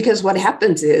 because what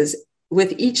happens is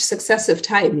with each successive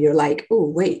time, you're like, oh,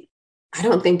 wait, I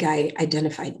don't think I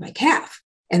identified my calf.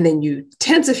 And then you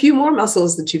tense a few more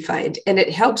muscles that you find, and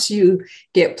it helps you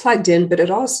get plugged in, but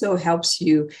it also helps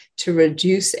you to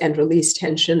reduce and release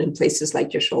tension in places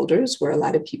like your shoulders, where a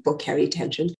lot of people carry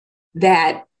tension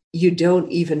that you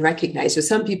don't even recognize. So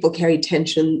some people carry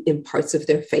tension in parts of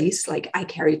their face, like I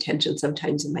carry tension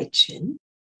sometimes in my chin.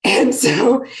 And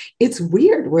so it's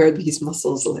weird where these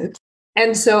muscles live.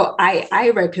 And so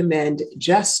I recommend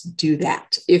just do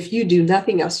that. If you do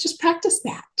nothing else, just practice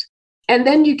that. And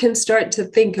then you can start to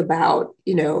think about,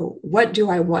 what do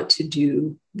I want to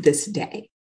do this day?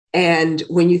 And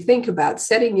when you think about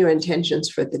setting your intentions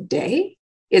for the day,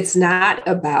 it's not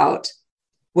about,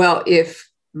 well, if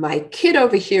my kid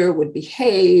over here would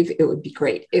behave, it would be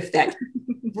great. If that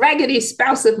raggedy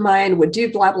spouse of mine would do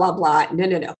blah, blah, blah.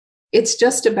 No. It's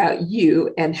just about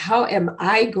you and how am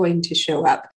I going to show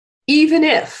up, even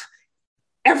if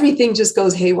everything just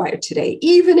goes haywire today,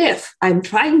 even if I'm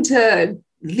trying to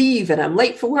leave and I'm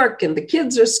late for work and the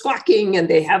kids are squawking and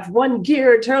they have one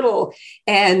gear turtle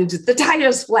and the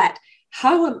tire's flat.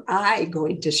 How am I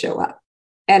going to show up?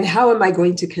 And how am I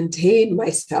going to contain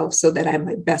myself so that I'm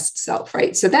my best self,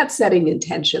 right? So that's setting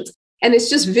intentions. And it's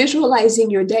just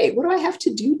visualizing your day. What do I have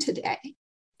to do today?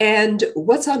 And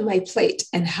what's on my plate?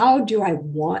 And how do I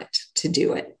want to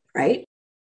do it, right?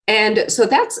 And so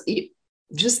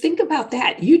just think about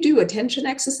that. You do attention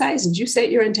exercise and you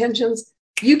set your intentions,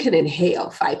 you can inhale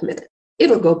 5 minutes.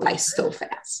 It'll go by so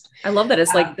fast. I love that.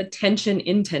 It's like the tension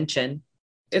intention.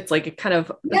 It's like a kind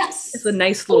of, yes. It's a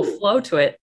nice little flow to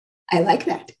it. I like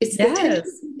that. It's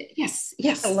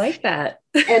yes. I like that.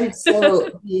 And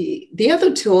so the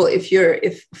other tool,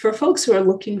 if for folks who are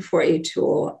looking for a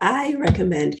tool, I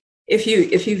recommend if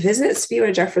you visit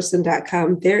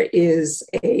SpiweJefferson.com, there is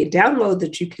a download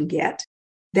that you can get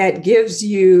that gives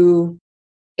you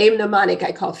a mnemonic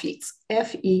I call FEETS,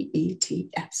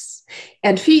 FEETS.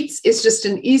 And FEETS is just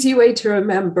an easy way to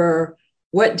remember,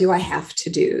 what do I have to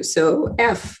do? So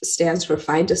F stands for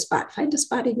find a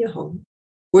spot in your home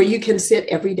where you can sit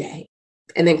every day,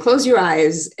 and then close your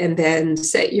eyes and then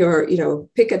set your,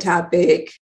 pick a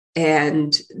topic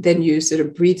and then you sort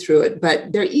of breathe through it.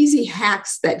 But they're easy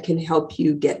hacks that can help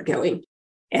you get going.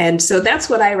 And so that's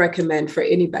what I recommend for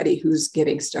anybody who's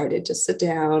getting started. Just sit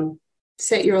down,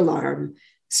 set your alarm,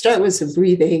 start with some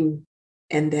breathing,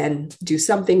 and then do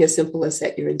something as simple as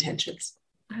set your intentions.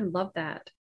 I love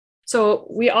that. So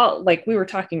we all, like we were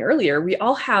talking earlier, we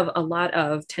all have a lot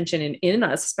of tension in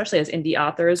us, especially as indie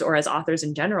authors or as authors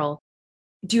in general.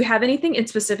 Do you have anything in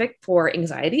specific for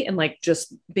anxiety and like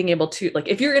just being able to, like,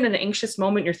 if you're in an anxious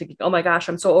moment, you're thinking, oh my gosh,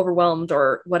 I'm so overwhelmed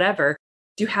or whatever.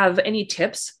 Do you have any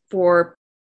tips for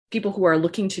people who are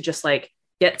looking to just like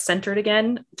get centered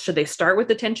again? Should they start with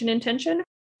the tension intention?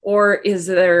 Or is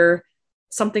there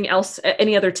something else,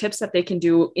 any other tips that they can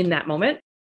do in that moment?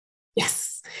 Yes.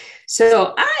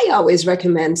 So I always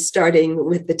recommend starting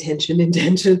with the tension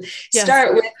intention. Yes.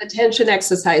 Start with the tension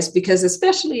exercise, because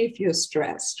especially if you're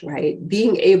stressed, right?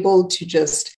 Being able to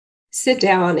just sit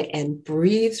down and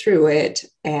breathe through it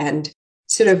and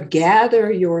sort of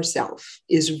gather yourself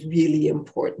is really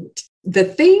important. The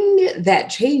thing that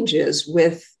changes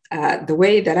with the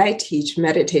way that I teach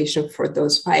meditation for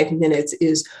those 5 minutes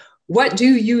is, what do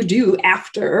you do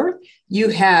after you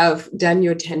have done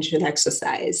your tension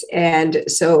exercise? And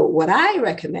so what I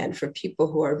recommend for people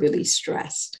who are really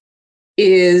stressed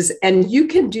is, and you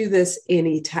can do this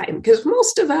anytime, because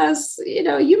most of us,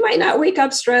 you might not wake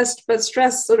up stressed, but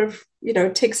stress sort of,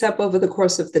 ticks up over the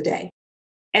course of the day.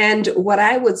 And what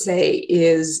I would say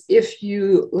is, if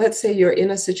let's say you're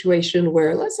in a situation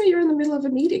where, let's say you're in the middle of a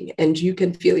meeting and you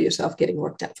can feel yourself getting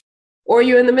worked up, or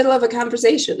you're in the middle of a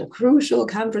conversation, a crucial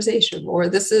conversation, or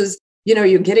this is,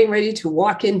 you're getting ready to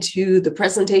walk into the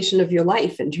presentation of your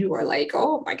life and you are like,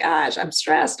 oh my gosh, I'm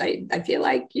stressed. I feel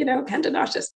like, kind of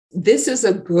nauseous. This is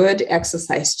a good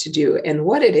exercise to do. And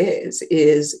what it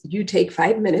is you take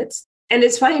 5 minutes, and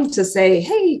it's fine to say,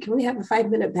 hey, can we have a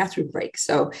 5-minute bathroom break?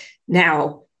 So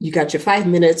now you got your 5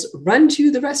 minutes, run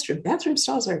to the restroom. Bathroom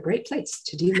stalls are a great place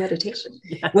to do meditation.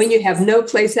 Yes. When you have no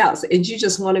place else and you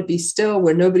just want to be still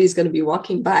where nobody's going to be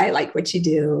walking by, like, what you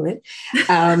doing?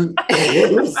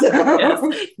 Yes.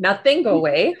 Nothing, go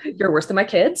away. You're worse than my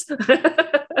kids. Go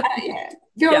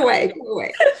away.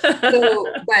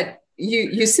 So, but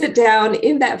you sit down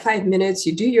in that 5 minutes,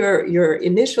 you do your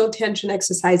initial tension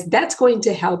exercise. That's going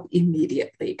to help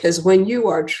immediately, because when you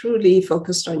are truly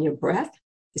focused on your breath,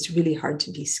 it's really hard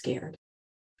to be scared.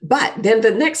 But then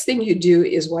the next thing you do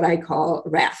is what I call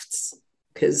rafts,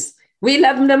 because we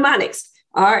love mnemonics,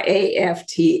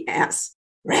 RAFTS,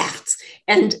 rafts.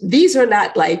 And these are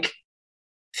not like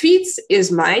Feats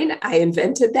is mine. I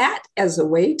invented that as a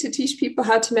way to teach people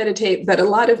how to meditate, but a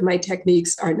lot of my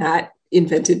techniques are not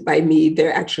invented by me.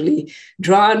 They're actually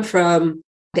drawn from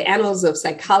the annals of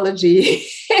psychology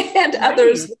and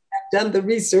others who have done the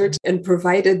research and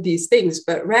provided these things.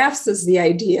 But RAFs is the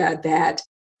idea that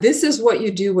this is what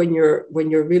you do when you're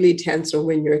really tense or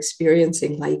when you're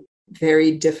experiencing like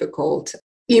very difficult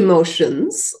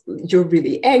emotions. You're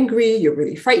really angry, you're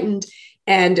really frightened.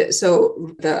 And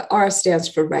so the R stands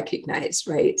for recognize,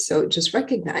 right? So just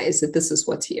recognize that this is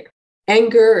what's here.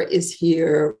 Anger is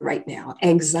here right now.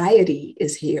 Anxiety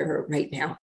is here right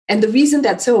now. And the reason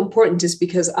that's so important is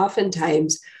because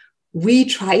oftentimes we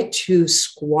try to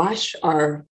squash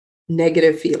our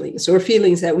negative feelings or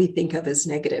feelings that we think of as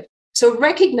negative. So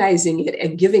recognizing it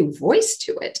and giving voice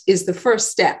to it is the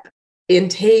first step in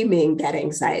taming that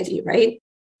anxiety, right?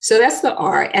 So that's the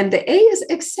R. And the A is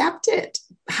accept it.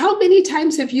 How many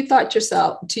times have you thought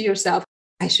to yourself,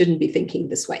 I shouldn't be thinking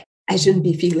this way. I shouldn't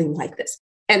be feeling like this.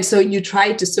 And so you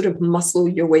try to sort of muscle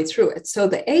your way through it. So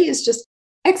the A is just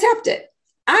accept it.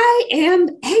 I am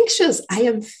anxious. I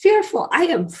am fearful. I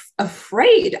am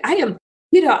afraid. I'm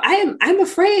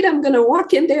afraid I'm going to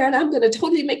walk in there and I'm going to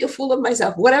totally make a fool of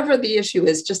myself. Whatever the issue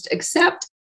is, just accept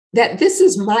that this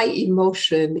is my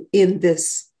emotion in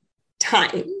this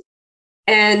time.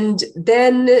 And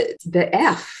then the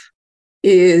F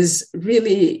is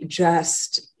really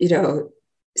just,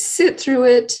 sit through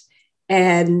it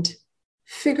and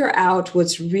figure out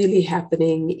what's really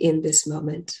happening in this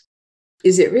moment.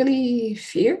 Is it really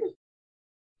fear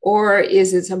or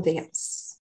is it something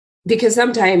else? Because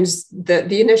sometimes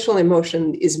the initial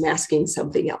emotion is masking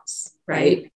something else,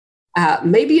 right?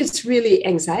 Maybe it's really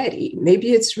anxiety.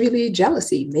 Maybe it's really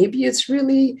jealousy. Maybe it's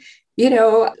really,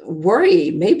 worry.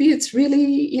 Maybe it's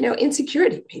really,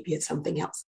 insecurity. Maybe it's something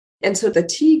else. And so the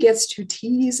T gets to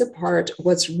tease apart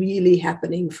what's really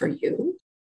happening for you.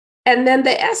 And then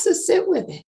the S is sit with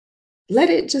it.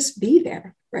 Let it just be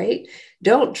there, right?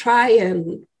 Don't try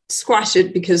and squash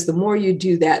it because the more you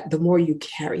do that, the more you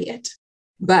carry it.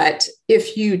 But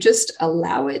if you just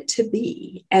allow it to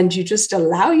be and you just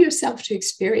allow yourself to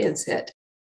experience it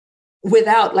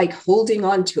without like holding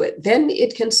on to it, then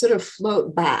it can sort of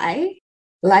float by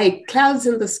like clouds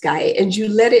in the sky and you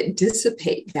let it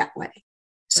dissipate that way.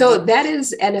 So that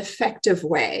is an effective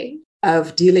way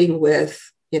of dealing with,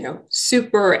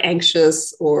 super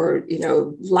anxious or,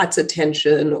 lots of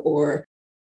tension or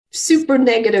super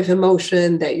negative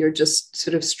emotion that you're just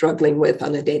sort of struggling with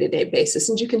on a day-to-day basis.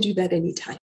 And you can do that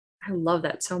anytime. I love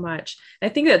that so much.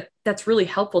 And I think that that's really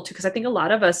helpful too, because I think a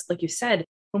lot of us, like you said,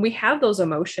 when we have those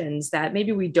emotions that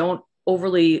maybe we don't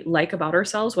overly like about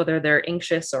ourselves, whether they're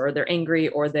anxious or they're angry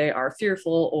or they are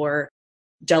fearful or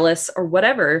jealous or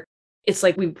whatever, it's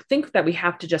like we think that we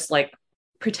have to just like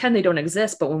pretend they don't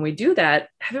exist. But when we do that,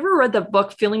 have you ever read the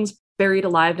book Feelings Buried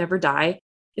Alive Never Die?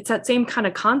 It's that same kind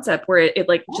of concept where it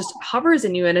like just hovers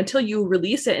in you. And until you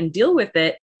release it and deal with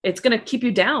it, it's going to keep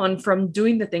you down from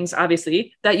doing the things,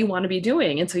 obviously, that you want to be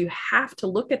doing. And so you have to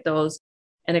look at those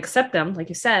and accept them, like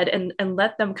you said, and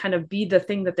let them kind of be the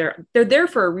thing that they're there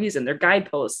for a reason. They're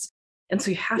guideposts. And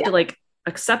so you have to like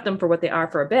accept them for what they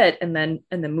are for a bit and then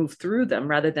move through them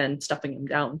rather than stuffing them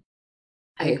down.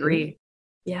 I agree.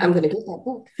 Yeah. I'm going to get that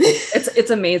book.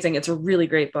 It's amazing. It's a really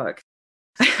great book.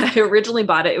 I originally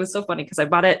bought it. It was so funny because I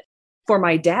bought it for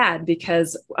my dad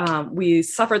because we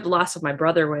suffered the loss of my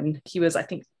brother when he was, I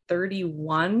think,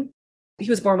 31. He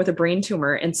was born with a brain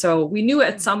tumor. And so we knew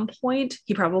at some point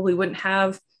he probably wouldn't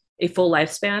have a full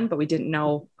lifespan, but we didn't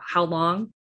know how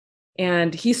long.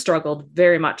 And he struggled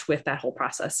very much with that whole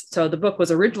process. So the book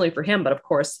was originally for him, but of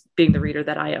course, being the reader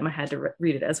that I am, I had to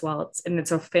read it as well.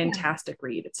 It's a fantastic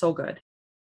read. It's so good.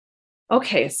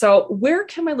 Okay, so where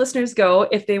can my listeners go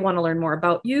if they want to learn more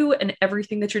about you and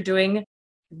everything that you're doing?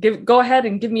 Go ahead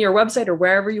and give me your website or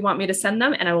wherever you want me to send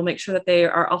them, and I will make sure that they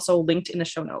are also linked in the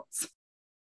show notes.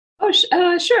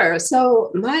 Oh, sure.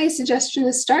 So my suggestion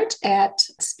is start at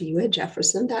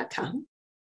spiwejefferson.com.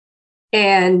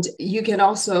 And you can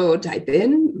also type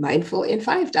in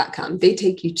mindfulinfive.com. They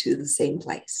take you to the same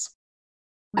place.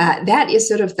 That is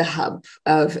sort of the hub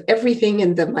of everything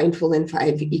in the Mindful in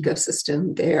 5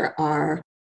 ecosystem.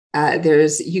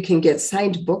 You can get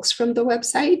signed books from the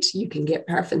website. You can get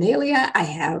paraphernalia. I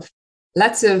have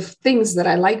lots of things that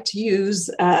I like to use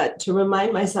to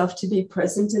remind myself to be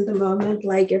present in the moment.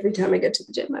 Like every time I get to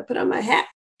the gym, I put on my hat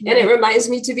and it reminds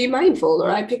me to be mindful, or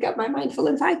I pick up my Mindful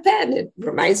in 5 pen. It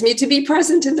reminds me to be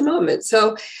present in the moment.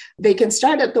 So they can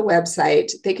start at the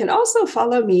website. They can also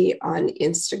follow me on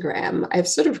Instagram. I've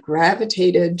sort of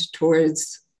gravitated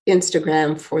towards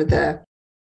Instagram for the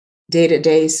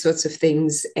day-to-day sorts of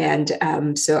things. And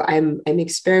so I'm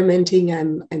experimenting.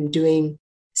 I'm doing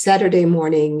Saturday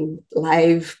morning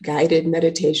live guided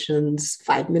meditations,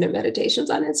 5-minute meditations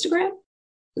on Instagram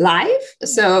live.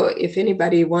 So if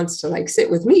anybody wants to like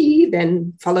sit with me,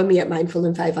 then follow me at Mindful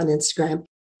in 5 on Instagram.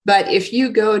 But if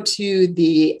you go to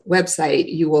the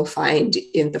website, you will find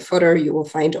in the footer, you will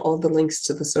find all the links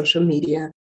to the social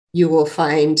media. You will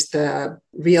find the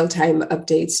real-time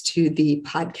updates to the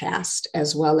podcast,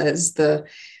 as well as the,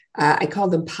 I call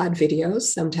them pod videos.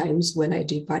 Sometimes when I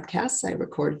do podcasts, I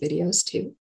record videos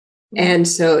too. And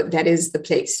so that is the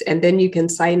place. And then you can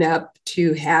sign up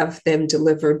to have them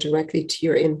delivered directly to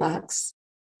your inbox.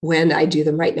 When I do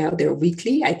them right now, they're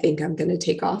weekly. I think I'm going to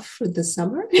take off for the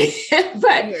summer.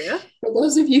 But for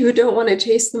those of you who don't want to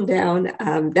chase them down,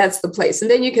 that's the place. And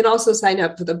then you can also sign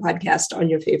up for the podcast on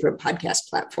your favorite podcast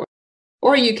platform.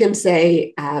 Or you can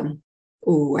say,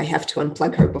 I have to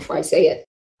unplug her before I say it.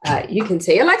 You can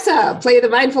say, Alexa, play the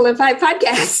Mindful in 5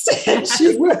 podcast. And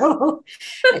she will.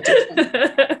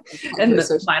 And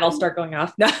the mine will start going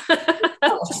off. There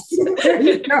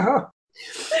you go.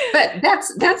 But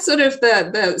that's sort of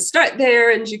the start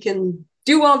there. And you can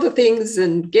do all the things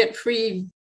and get free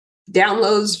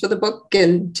downloads for the book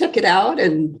and check it out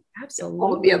and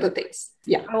all of the other things.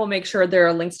 Yeah. I will make sure there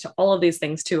are links to all of these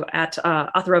things too at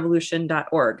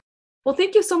authorrevolution.org. Well,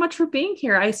 thank you so much for being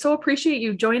here. I so appreciate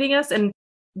you joining us and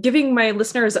giving my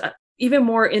listeners even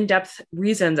more in-depth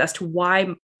reasons as to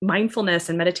why mindfulness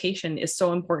and meditation is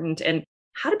so important and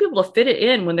how to be able to fit it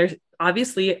in when there's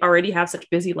obviously already have such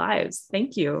busy lives.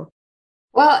 Thank you.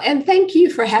 Well, and thank you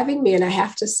for having me. And I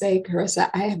have to say, Carissa,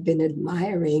 I have been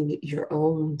admiring your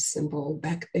own symbol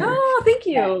back there. Oh, thank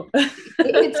you.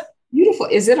 It's beautiful.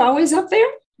 Is it always up there?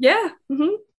 Yeah.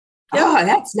 Mm-hmm. Yep. Oh,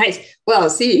 that's nice. Well,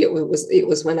 see, it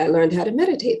was when I learned how to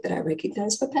meditate that I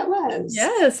recognized what that was.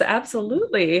 Yes,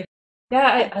 absolutely.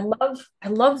 Yeah, I love,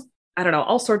 I don't know,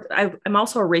 all sorts. I'm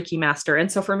also a Reiki master. And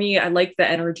so for me, I like the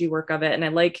energy work of it.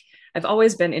 And I've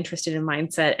always been interested in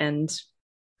mindset and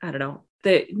I don't know,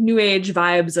 the new age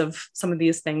vibes of some of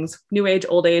these things, new age,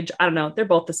 old age. I don't know. They're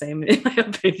both the same in my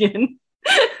opinion.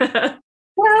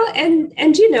 Well, and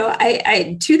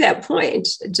I to that point,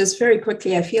 just very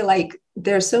quickly, I feel like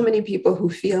there are so many people who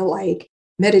feel like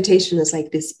meditation is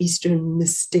like this Eastern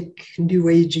mystic, new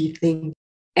agey thing.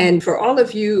 And for all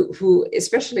of you who,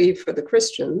 especially for the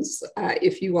Christians,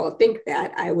 if you all think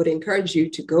that, I would encourage you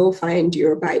to go find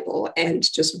your Bible and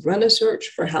just run a search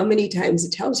for how many times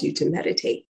it tells you to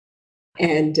meditate.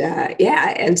 And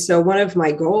and so one of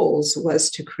my goals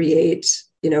was to create,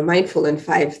 Mindful in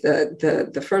 5.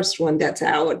 The first one that's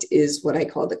out is what I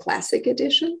call the classic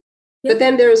edition. Yep. But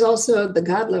then there's also the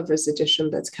God Lovers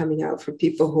edition that's coming out for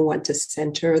people who want to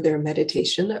center their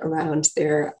meditation around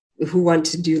who want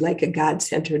to do like a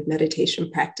God-centered meditation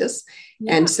practice.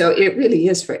 Yeah. And so it really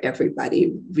is for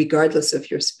everybody, regardless of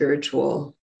your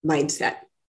spiritual mindset.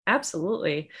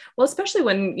 Absolutely. Well, especially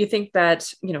when you think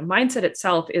that, mindset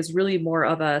itself is really more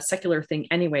of a secular thing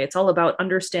anyway. It's all about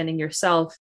understanding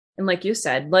yourself. And like you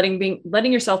said,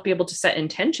 letting yourself be able to set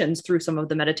intentions through some of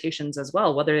the meditations as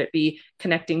well, whether it be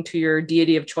connecting to your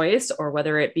deity of choice or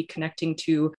whether it be connecting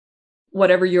to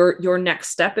whatever your next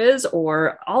step is,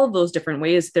 or all of those different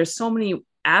ways. There's so many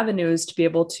avenues to be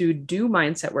able to do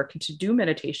mindset work and to do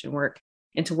meditation work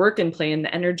and to work and play in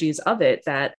the energies of it,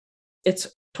 that it's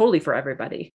totally for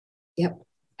everybody. Yep,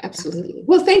 absolutely.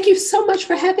 Well, thank you so much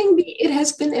for having me. It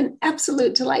has been an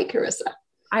absolute delight, Carissa.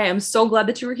 I am so glad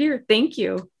that you were here. Thank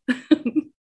you.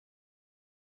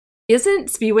 Isn't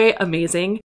Spiwe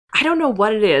amazing? I don't know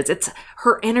what it is. It's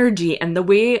her energy and the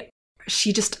way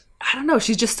she's just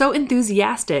so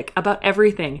enthusiastic about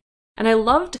everything. And I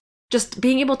loved just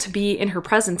being able to be in her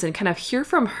presence and kind of hear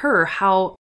from her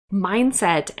how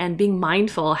mindset and being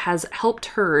mindful has helped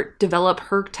her develop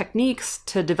her techniques,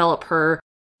 to develop her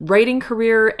writing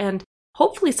career. And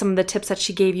hopefully some of the tips that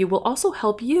she gave you will also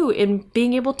help you in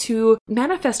being able to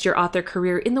manifest your author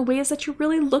career in the ways that you're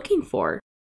really looking for.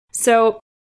 So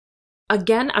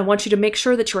again, I want you to make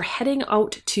sure that you're heading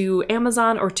out to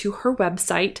Amazon or to her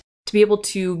website to be able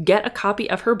to get a copy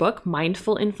of her book,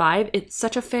 Mindful in 5. It's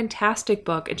such a fantastic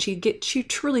book, and she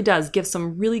truly does give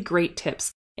some really great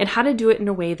tips and how to do it in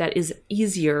a way that is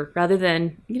easier rather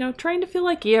than, trying to feel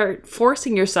like you're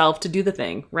forcing yourself to do the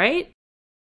thing, right?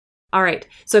 All right.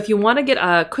 So if you want to get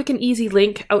a quick and easy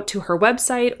link out to her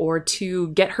website or to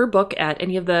get her book at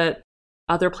any of the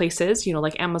other places,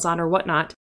 like Amazon or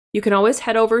whatnot, you can always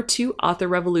head over to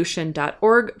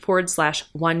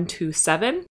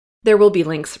authorrevolution.org/127. There will be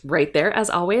links right there as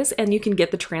always, and you can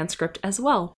get the transcript as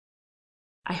well.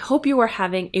 I hope you are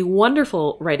having a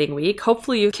wonderful writing week.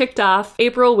 Hopefully you kicked off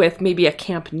April with maybe a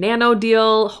Camp Nano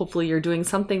deal. Hopefully you're doing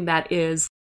something that is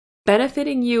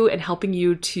benefiting you and helping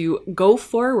you to go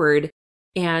forward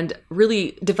and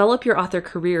really develop your author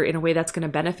career in a way that's going to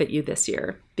benefit you this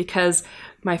year. Because,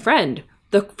 my friend,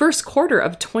 the first quarter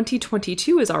of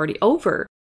 2022 is already over.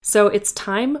 So it's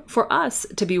time for us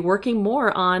to be working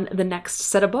more on the next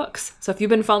set of books. So if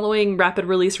you've been following Rapid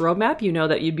Release Roadmap, you know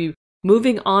that you'd be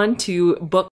moving on to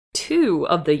book 2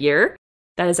 of the year.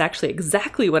 That is actually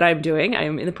exactly what I'm doing.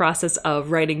 I'm in the process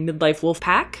of writing Midlife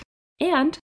Wolfpack.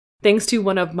 And thanks to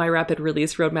one of my Rapid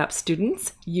Release Roadmap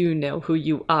students, you know who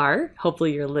you are.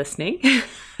 Hopefully you're listening.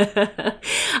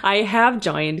 I have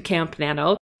joined Camp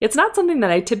Nano. It's not something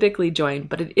that I typically join,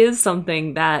 but it is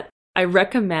something that I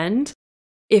recommend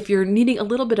if you're needing a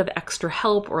little bit of extra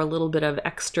help or a little bit of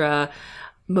extra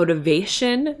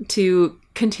motivation to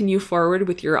continue forward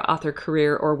with your author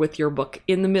career or with your book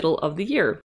in the middle of the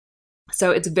year. So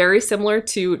it's very similar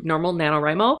to normal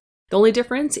NaNoWriMo. The only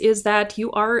difference is that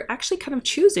you are actually kind of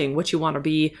choosing what you want to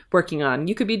be working on.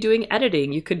 You could be doing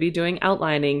editing, you could be doing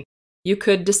outlining, you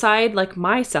could decide, like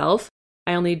myself,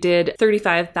 I only did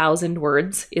 35,000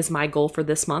 words is my goal for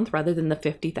this month rather than the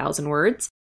 50,000 words.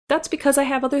 That's because I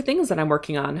have other things that I'm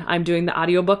working on. I'm doing the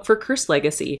audiobook for Curse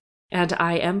Legacy, and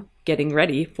I am getting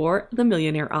ready for the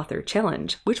Millionaire Author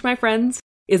Challenge, which, my friends,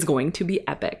 is going to be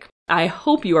epic. I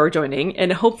hope you are joining,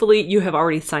 and hopefully you have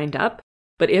already signed up.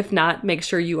 But if not, make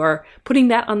sure you are putting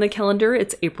that on the calendar.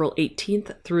 It's April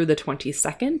 18th through the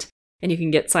 22nd. And you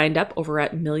can get signed up over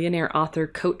at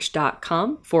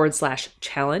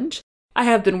millionaireauthorcoach.com/challenge. I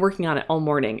have been working on it all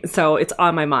morning, so it's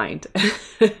on my mind.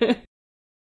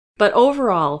 But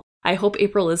overall, I hope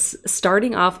April is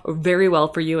starting off very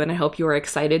well for you, and I hope you are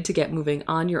excited to get moving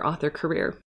on your author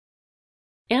career.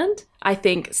 And I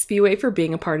thank Spiwe for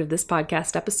being a part of this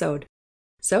podcast episode.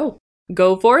 So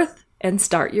go forth and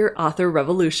start your author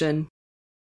revolution.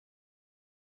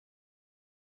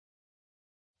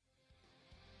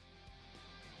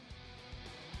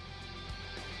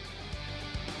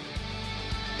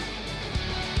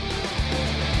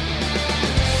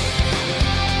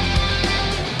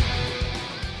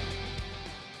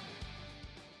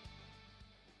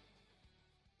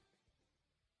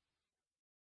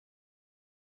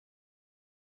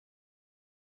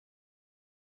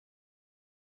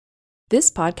 This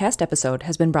podcast episode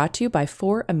has been brought to you by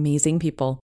 4 amazing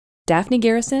people: Daphne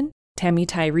Garrison, Tammy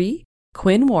Tyree,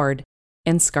 Quinn Ward,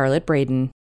 and Scarlett Braden,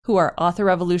 who are Author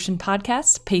Revolution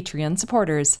Podcast's Patreon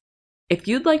supporters. If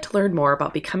you'd like to learn more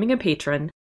about becoming a patron,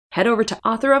 head over to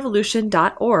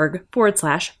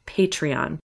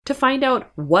authorrevolution.org/Patreon to find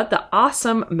out what the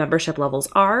awesome membership levels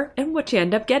are and what you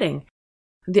end up getting.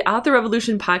 The Author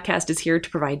Revolution Podcast is here to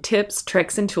provide tips,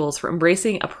 tricks, and tools for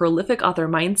embracing a prolific author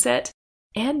mindset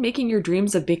and making your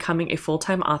dreams of becoming a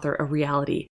full-time author a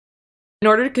reality. In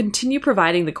order to continue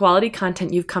providing the quality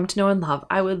content you've come to know and love,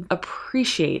 I would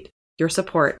appreciate your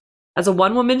support. As a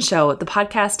one-woman show, the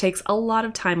podcast takes a lot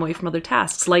of time away from other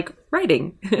tasks like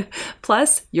writing.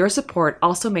 Plus, your support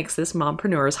also makes this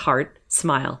mompreneur's heart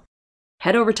smile.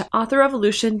 Head over to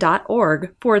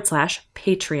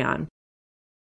authorrevolution.org/Patreon